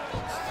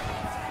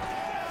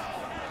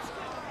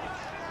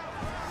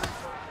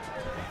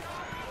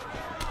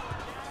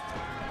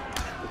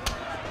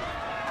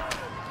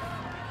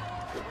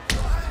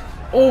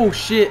 Oh,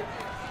 shit.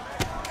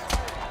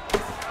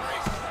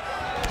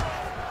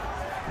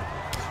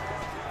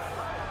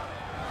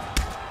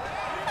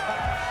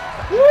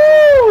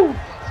 Woo!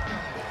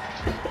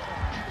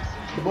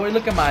 Boy,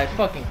 look at my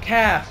fucking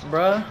calf,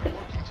 bruh.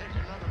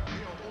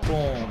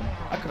 Boom.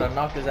 I could have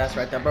knocked his ass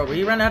right there, bro. But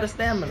he ran out of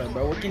stamina,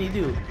 bro. What can he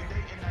do?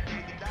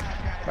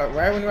 But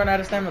right when you run out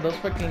of stamina, those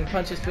fucking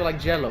punches feel like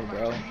jello,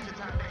 bro.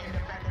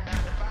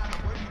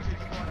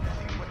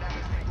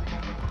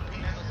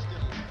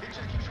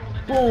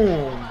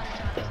 Boom.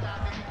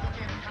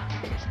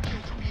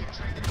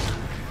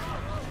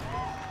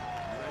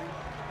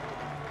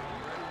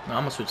 No,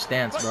 I'm gonna switch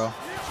stance, bro.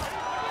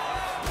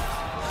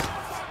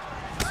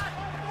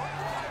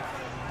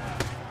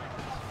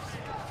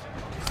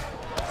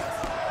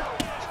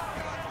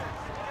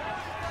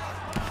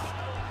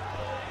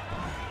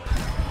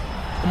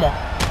 Come on.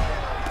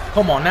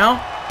 Come on now.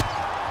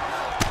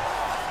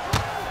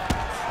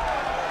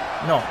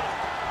 No.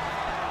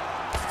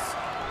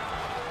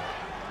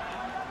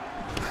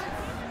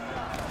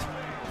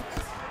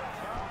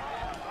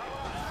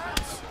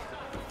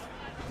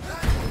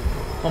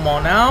 Come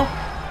on now.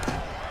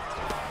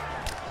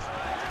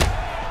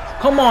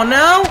 Come on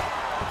now.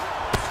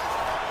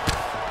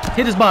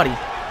 Hit his body.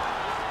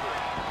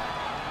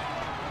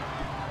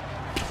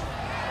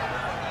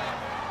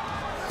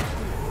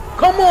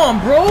 Come on,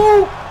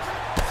 bro.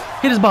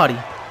 Hit his body.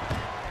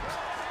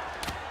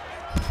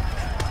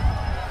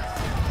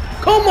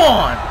 Come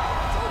on.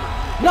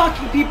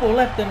 Knocking people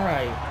left and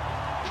right.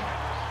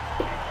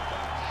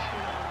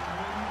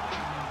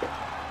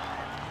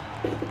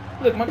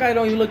 Look, my guy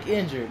don't even look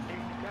injured.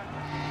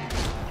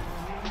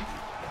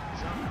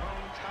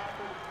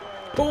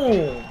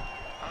 Boom.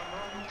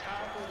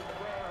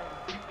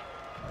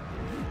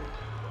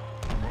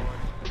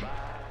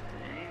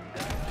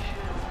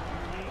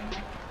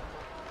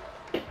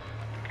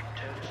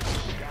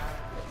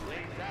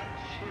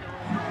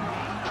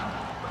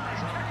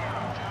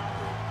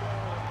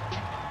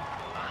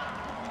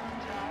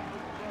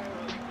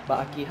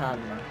 Baki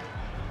Hamna.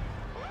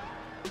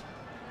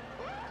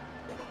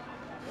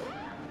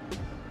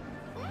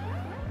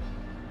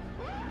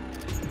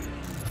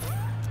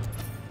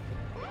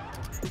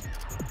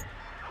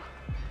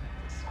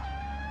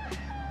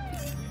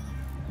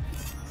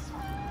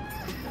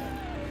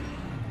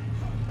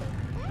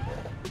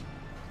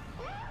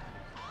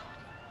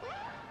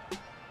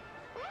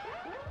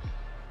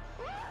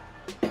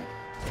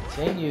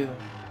 Continue.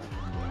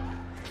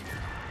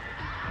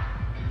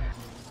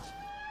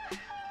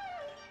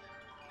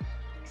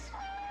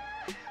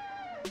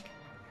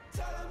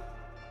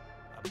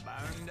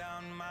 Burn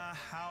down my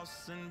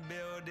house and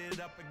build it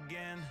up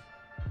again.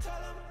 Tell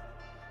 'em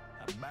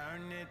I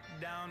burn it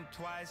down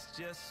twice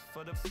just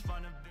for the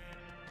fun of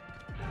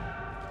it.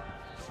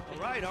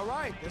 All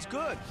right, that's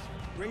good.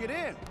 Bring it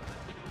in.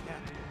 Now,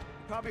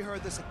 you probably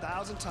heard this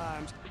 1,000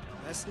 times.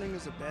 Wrestling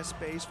is the best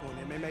space for an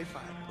MMA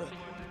fight. Look,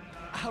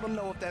 I don't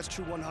know if that's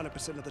true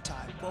 100% of the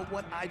time, but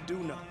what I do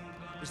know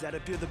is that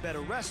if you're the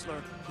better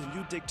wrestler, then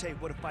you dictate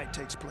where the fight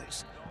takes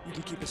place. You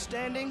can keep it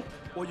standing,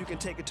 or you can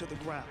take it to the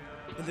ground,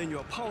 and then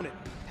your opponent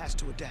has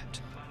to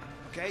adapt.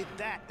 Okay?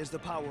 That is the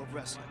power of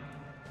wrestling.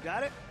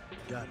 Got it?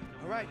 Got it.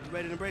 All right, you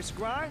ready to embrace the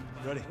grind?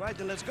 Ready. All right,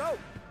 then let's go.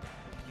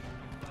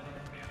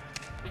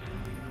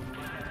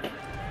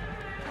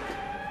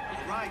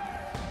 All right,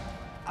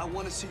 I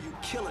want to see you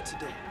kill it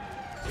today.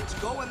 Let's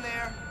go in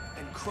there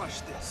and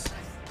crush this.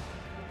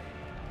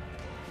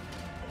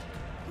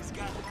 He's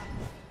got it.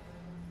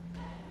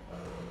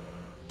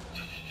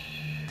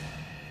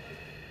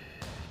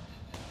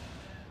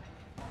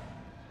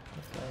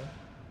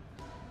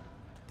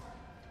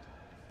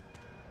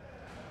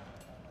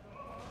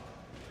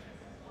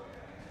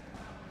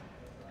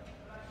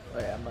 Oh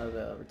yeah, I'm not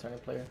a returning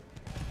player.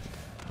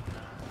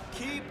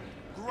 Keep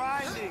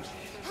grinding.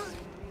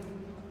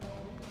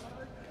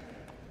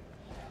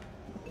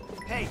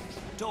 Hey,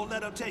 don't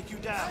let him take you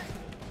down.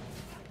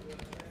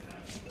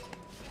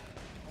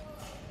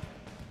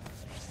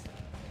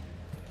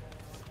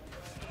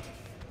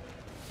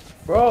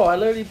 Bro, I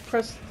literally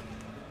pressed.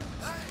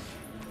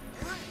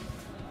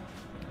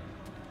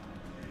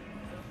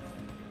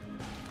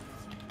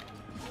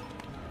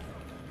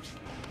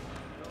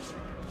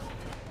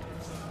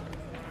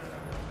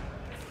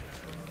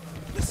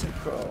 Listen,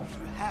 Bro.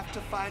 you have to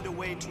find a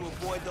way to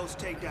avoid those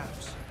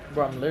takedowns.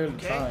 Bro, I'm literally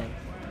Okay. trying.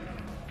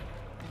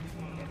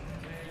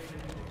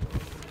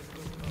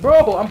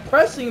 Bro, I'm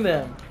pressing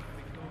them.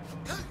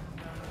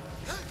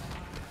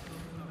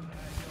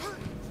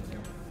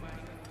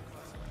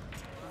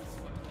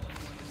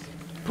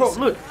 Bro,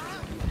 look.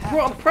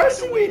 Bro, I'm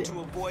pressing Find a way it. to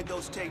avoid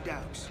those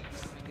takedowns.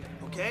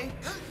 Okay?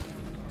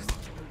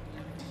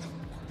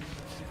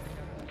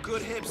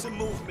 Good hips and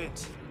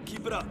movement.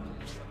 Keep it up.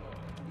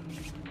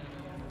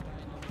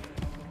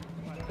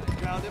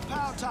 Ground and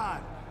pound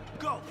time.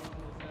 Go.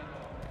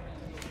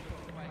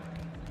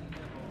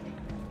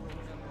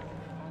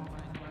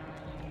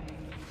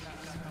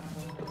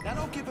 Now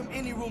don't give him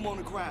any room on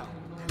the ground.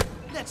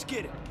 Let's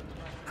get it.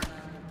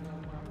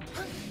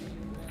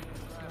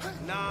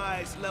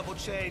 Nice level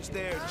change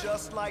there,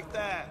 just like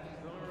that.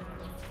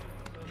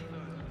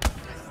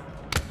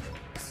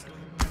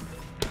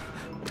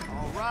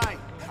 All right,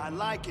 I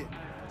like it.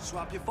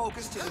 Swap your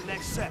focus to the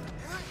next set.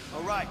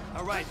 All right,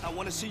 I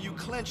want to see you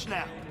clinch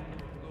now.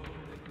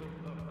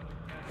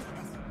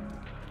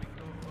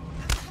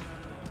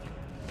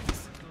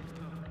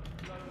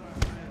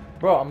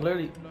 Bro, I'm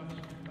literally.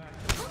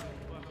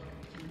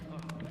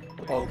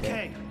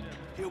 Okay,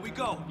 here we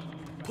go.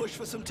 Push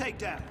for some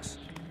takedowns.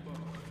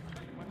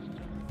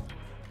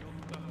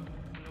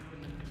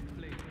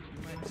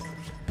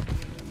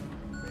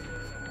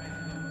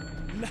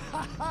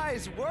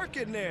 Nice work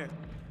in there.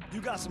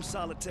 You got some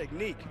solid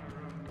technique.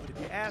 But if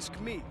you ask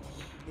me,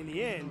 in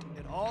the end,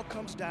 it all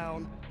comes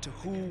down to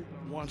who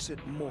wants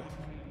it more.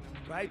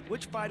 Right?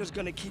 Which fighter's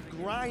gonna keep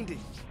grinding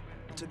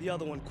until the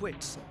other one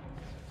quits?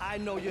 I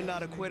know you're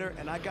not a quitter,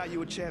 and I got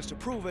you a chance to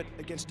prove it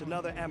against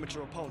another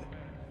amateur opponent.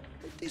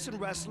 A decent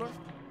wrestler,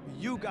 but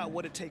you got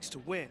what it takes to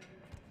win.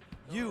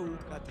 You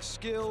got the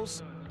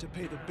skills to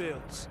pay the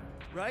bills,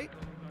 right?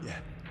 Yeah.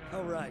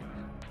 All right.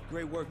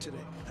 Great work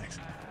today. Thanks.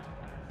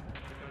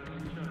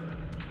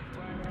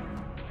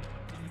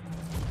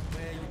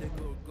 Where you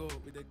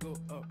they go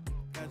up,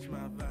 catch my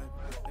vibe,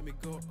 let me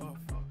go off,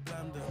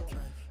 climb the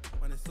trash,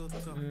 when it's so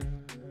tough.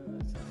 And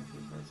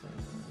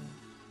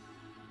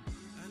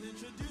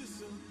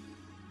introduce you.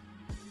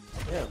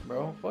 Yeah,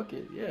 bro. Fuck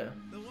it. Yeah.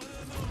 The one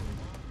and only.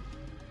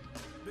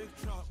 Big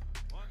chop,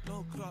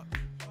 no clock,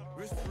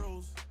 wrist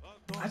rolls.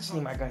 I just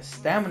need my guy's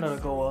stamina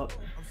to go up.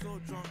 I'm so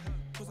drunk,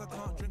 cause I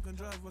can't drink and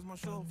drive with my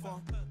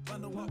chauffeur.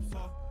 Find the waps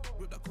off,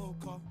 with that cold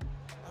car.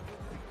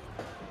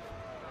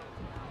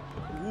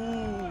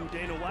 Ooh,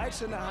 Dana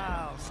White's in the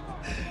house.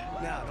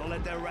 Now, don't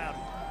let that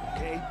rattle,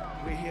 okay?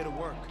 We're here to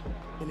work.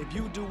 And if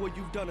you do what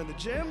you've done in the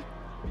gym,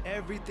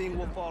 everything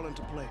will fall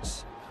into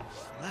place.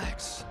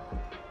 Relax.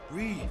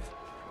 Breathe.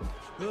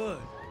 Good.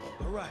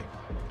 All right.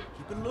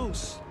 Keep it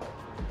loose.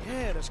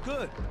 Yeah, that's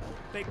good.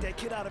 Fake that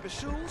kid out of his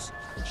shoes,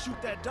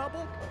 shoot that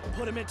double,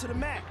 put him into the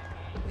mat.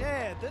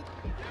 Yeah, then...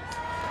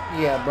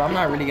 Yeah, bro. I'm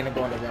not really gonna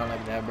go on the ground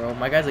like that, bro.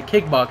 My guy's a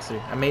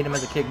kickboxer. I made him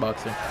as a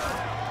kickboxer.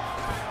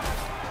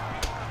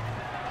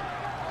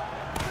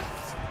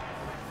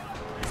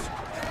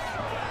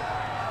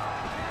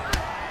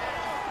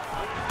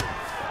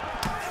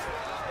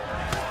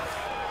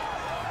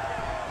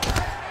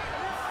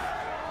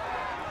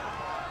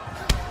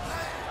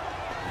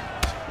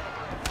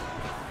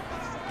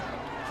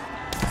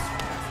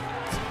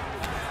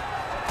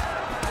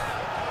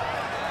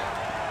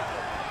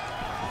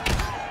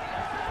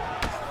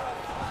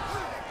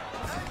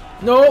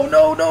 No,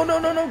 no, no, no,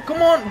 no, no.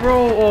 Come on,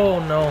 bro. Oh,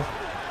 no.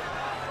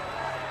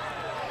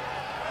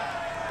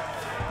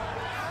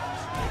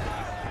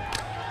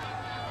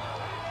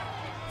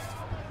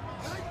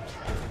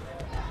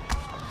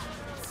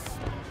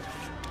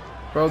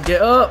 Bro,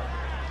 get up.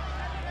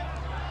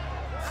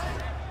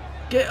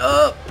 Get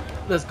up.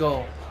 Let's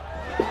go.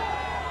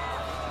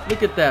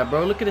 Look at that,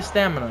 bro. Look at his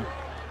stamina.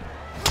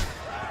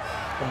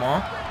 Come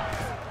on.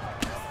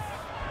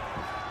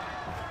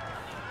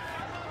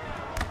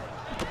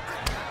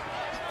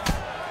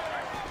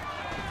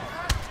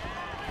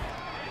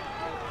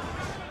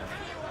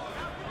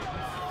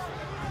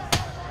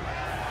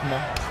 Come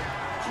on.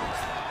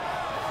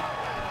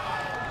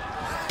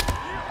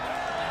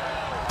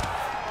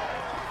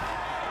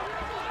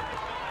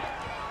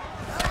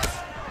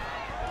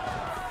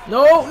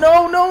 No,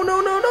 no, no,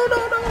 no, no, no,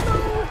 no, no,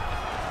 no.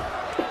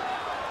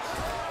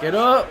 Get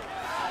up.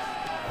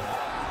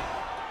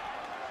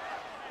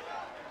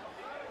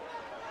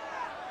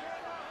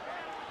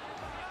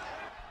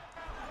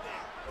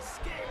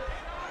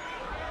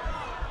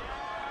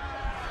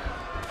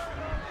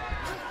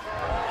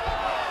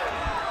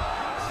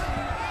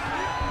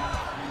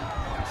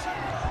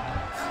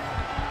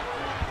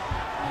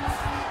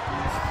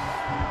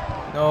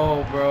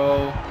 No,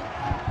 bro.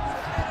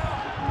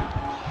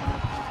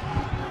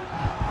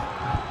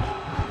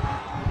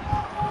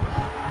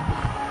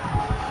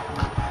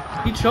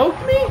 He choked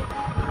me?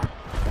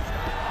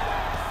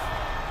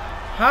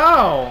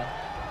 How?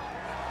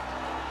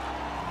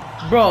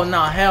 Bro,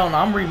 nah, hell no.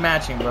 I'm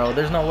rematching, bro.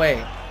 There's no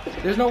way.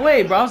 There's no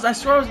way, bro. I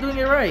swear I was doing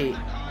it right.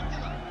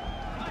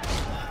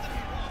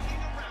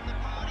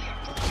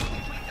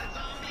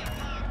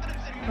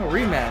 No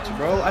rematch,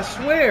 bro. I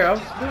swear I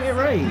was doing it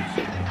right.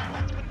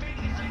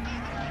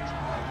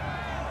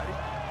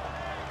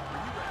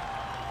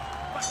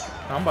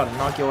 I'm about to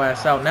knock your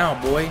ass out now,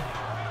 boy.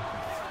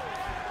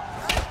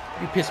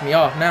 You piss me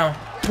off now.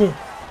 Boom.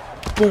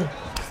 Boom.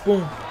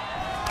 Boom.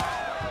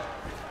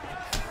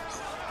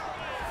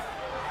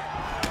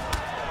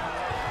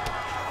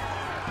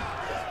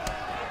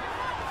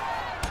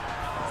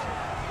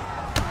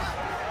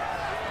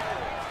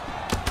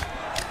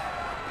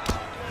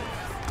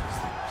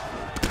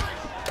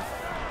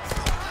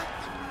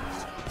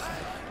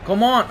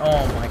 Come on.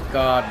 Oh my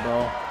god,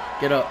 bro.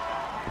 Get up.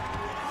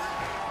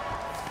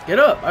 Get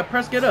up. I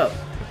pressed get up.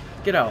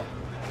 Get out.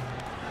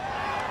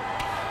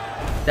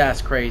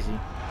 That's crazy.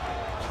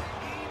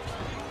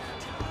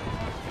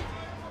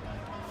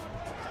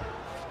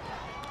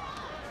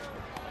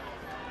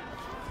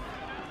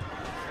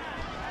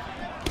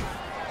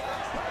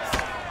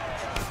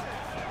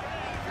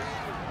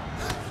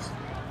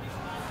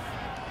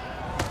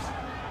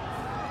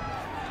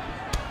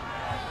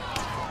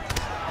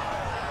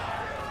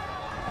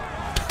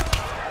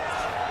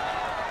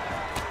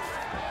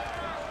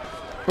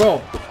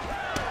 Bro.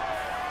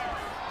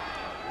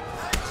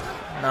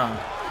 Nah.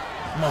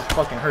 I'm gonna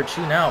fucking hurt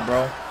you now,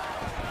 bro.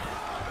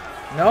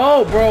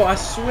 No, bro, I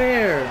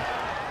swear.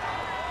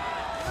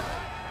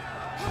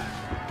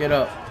 Get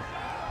up.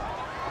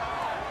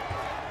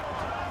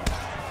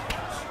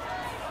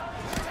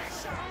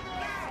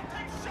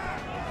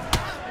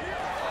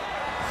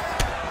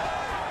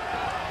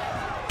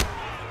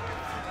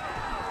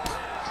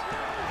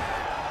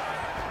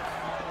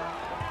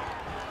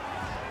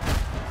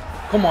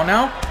 Come on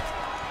now.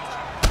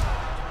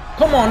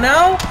 Come on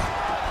now.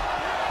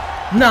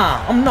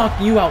 Nah, I'm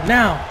knocking you out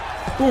now.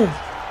 Boom.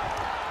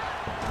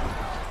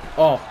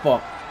 Oh,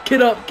 fuck.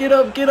 Get up, get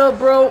up, get up,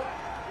 bro.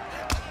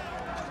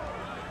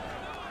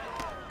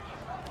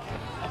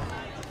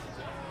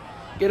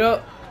 Get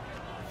up.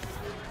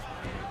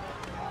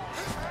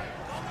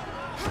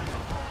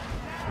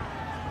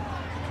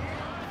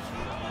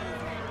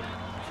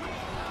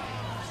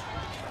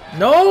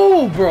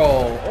 No,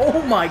 bro.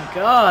 Oh my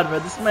god, bro.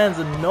 This man's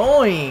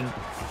annoying.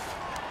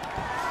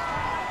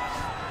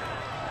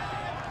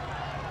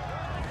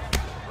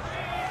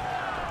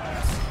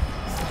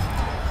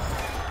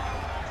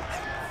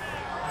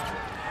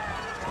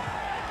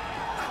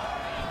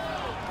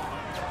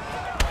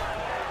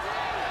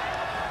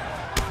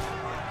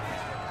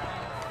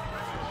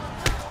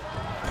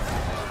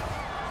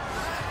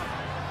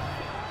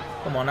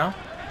 Come on now.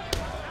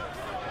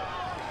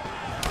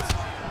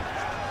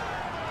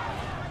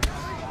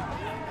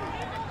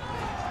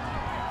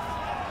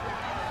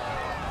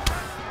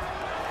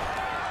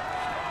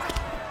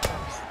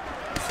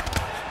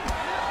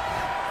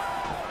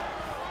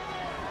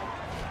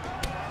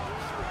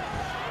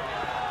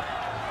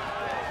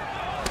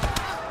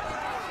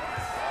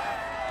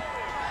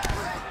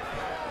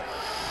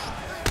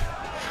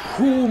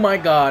 Oh my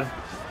god.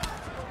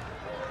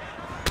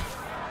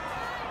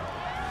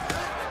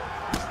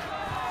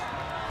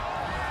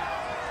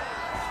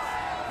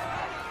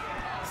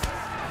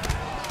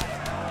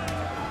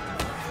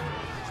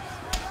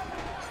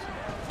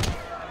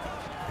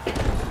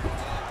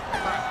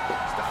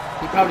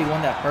 He probably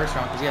won that first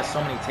round because he has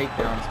so many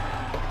takedowns.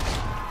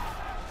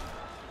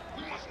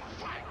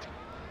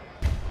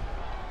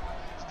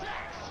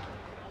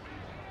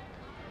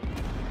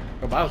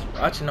 Bro, but I was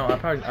actually no, I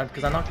probably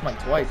because I knocked him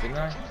like twice, didn't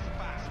I?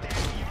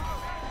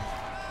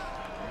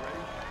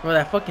 Bro,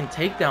 that fucking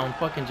takedown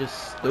fucking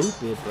just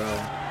stupid, bro.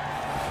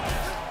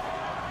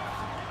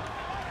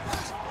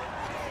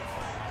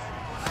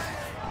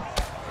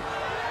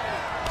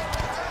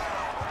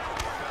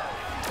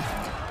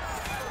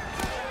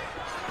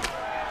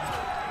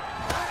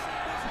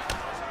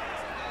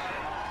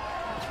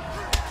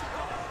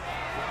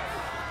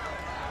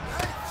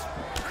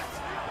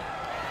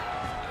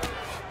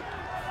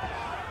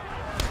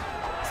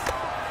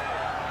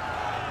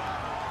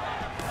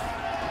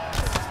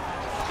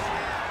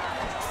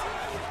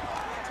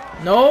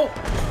 No.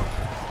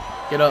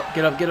 Get up,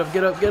 get up, get up,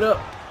 get up, get up.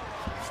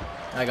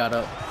 I got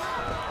up,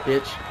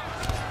 bitch.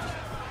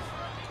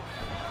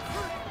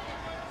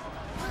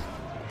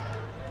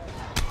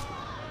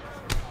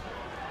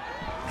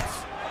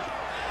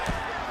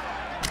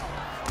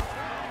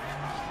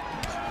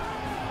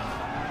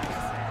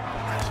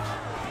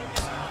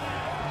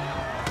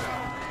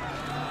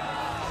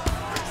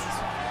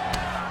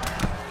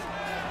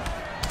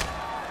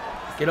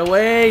 Get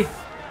away!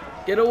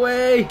 Get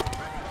away!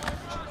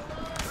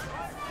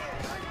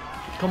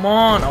 Come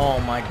on! Oh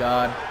my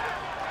god.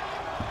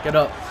 Get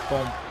up.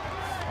 Boom.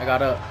 I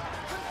got up.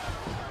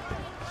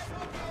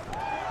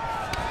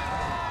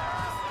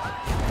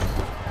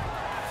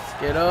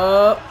 Get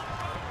up.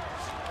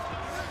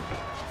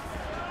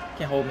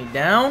 Can't hold me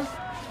down.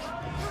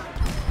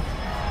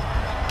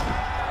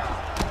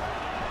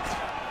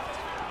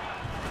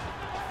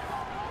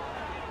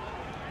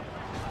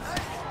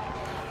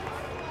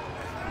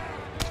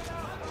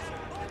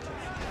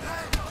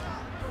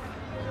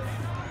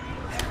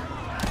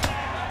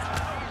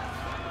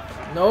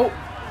 Nope.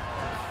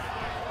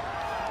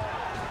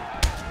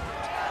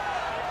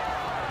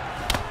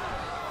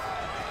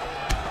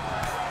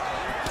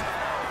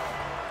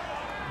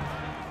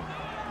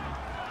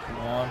 Come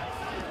on.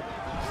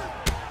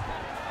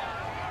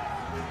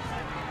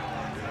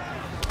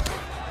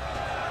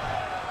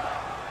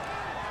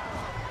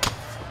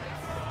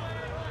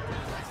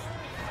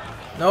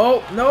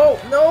 No, no,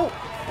 no.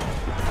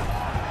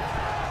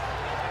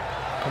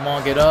 Come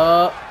on, get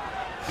up.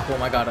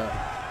 Boom, I got up.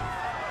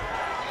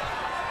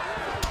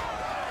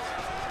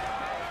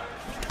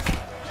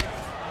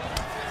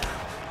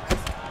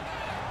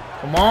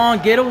 Come on,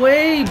 get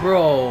away,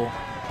 bro.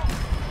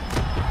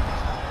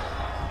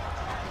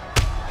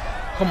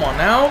 Come on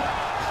now.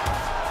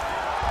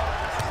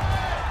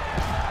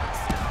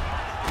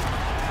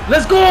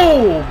 Let's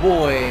go,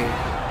 boy.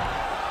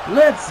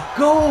 Let's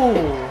go.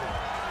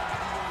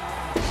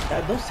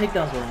 Those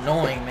takedowns were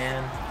annoying,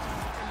 man.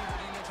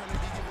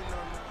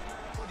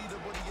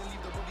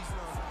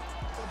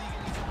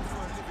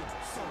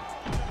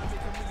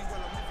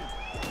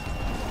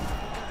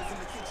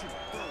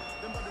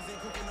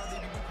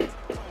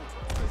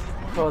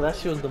 Bro, that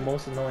shit was the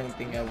most annoying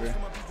thing ever.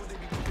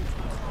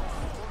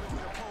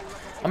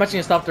 I'm actually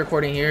gonna stop the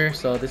recording here,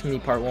 so this is gonna be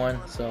part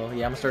 1. So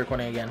yeah, I'm gonna start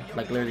recording again,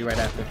 like literally right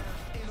after.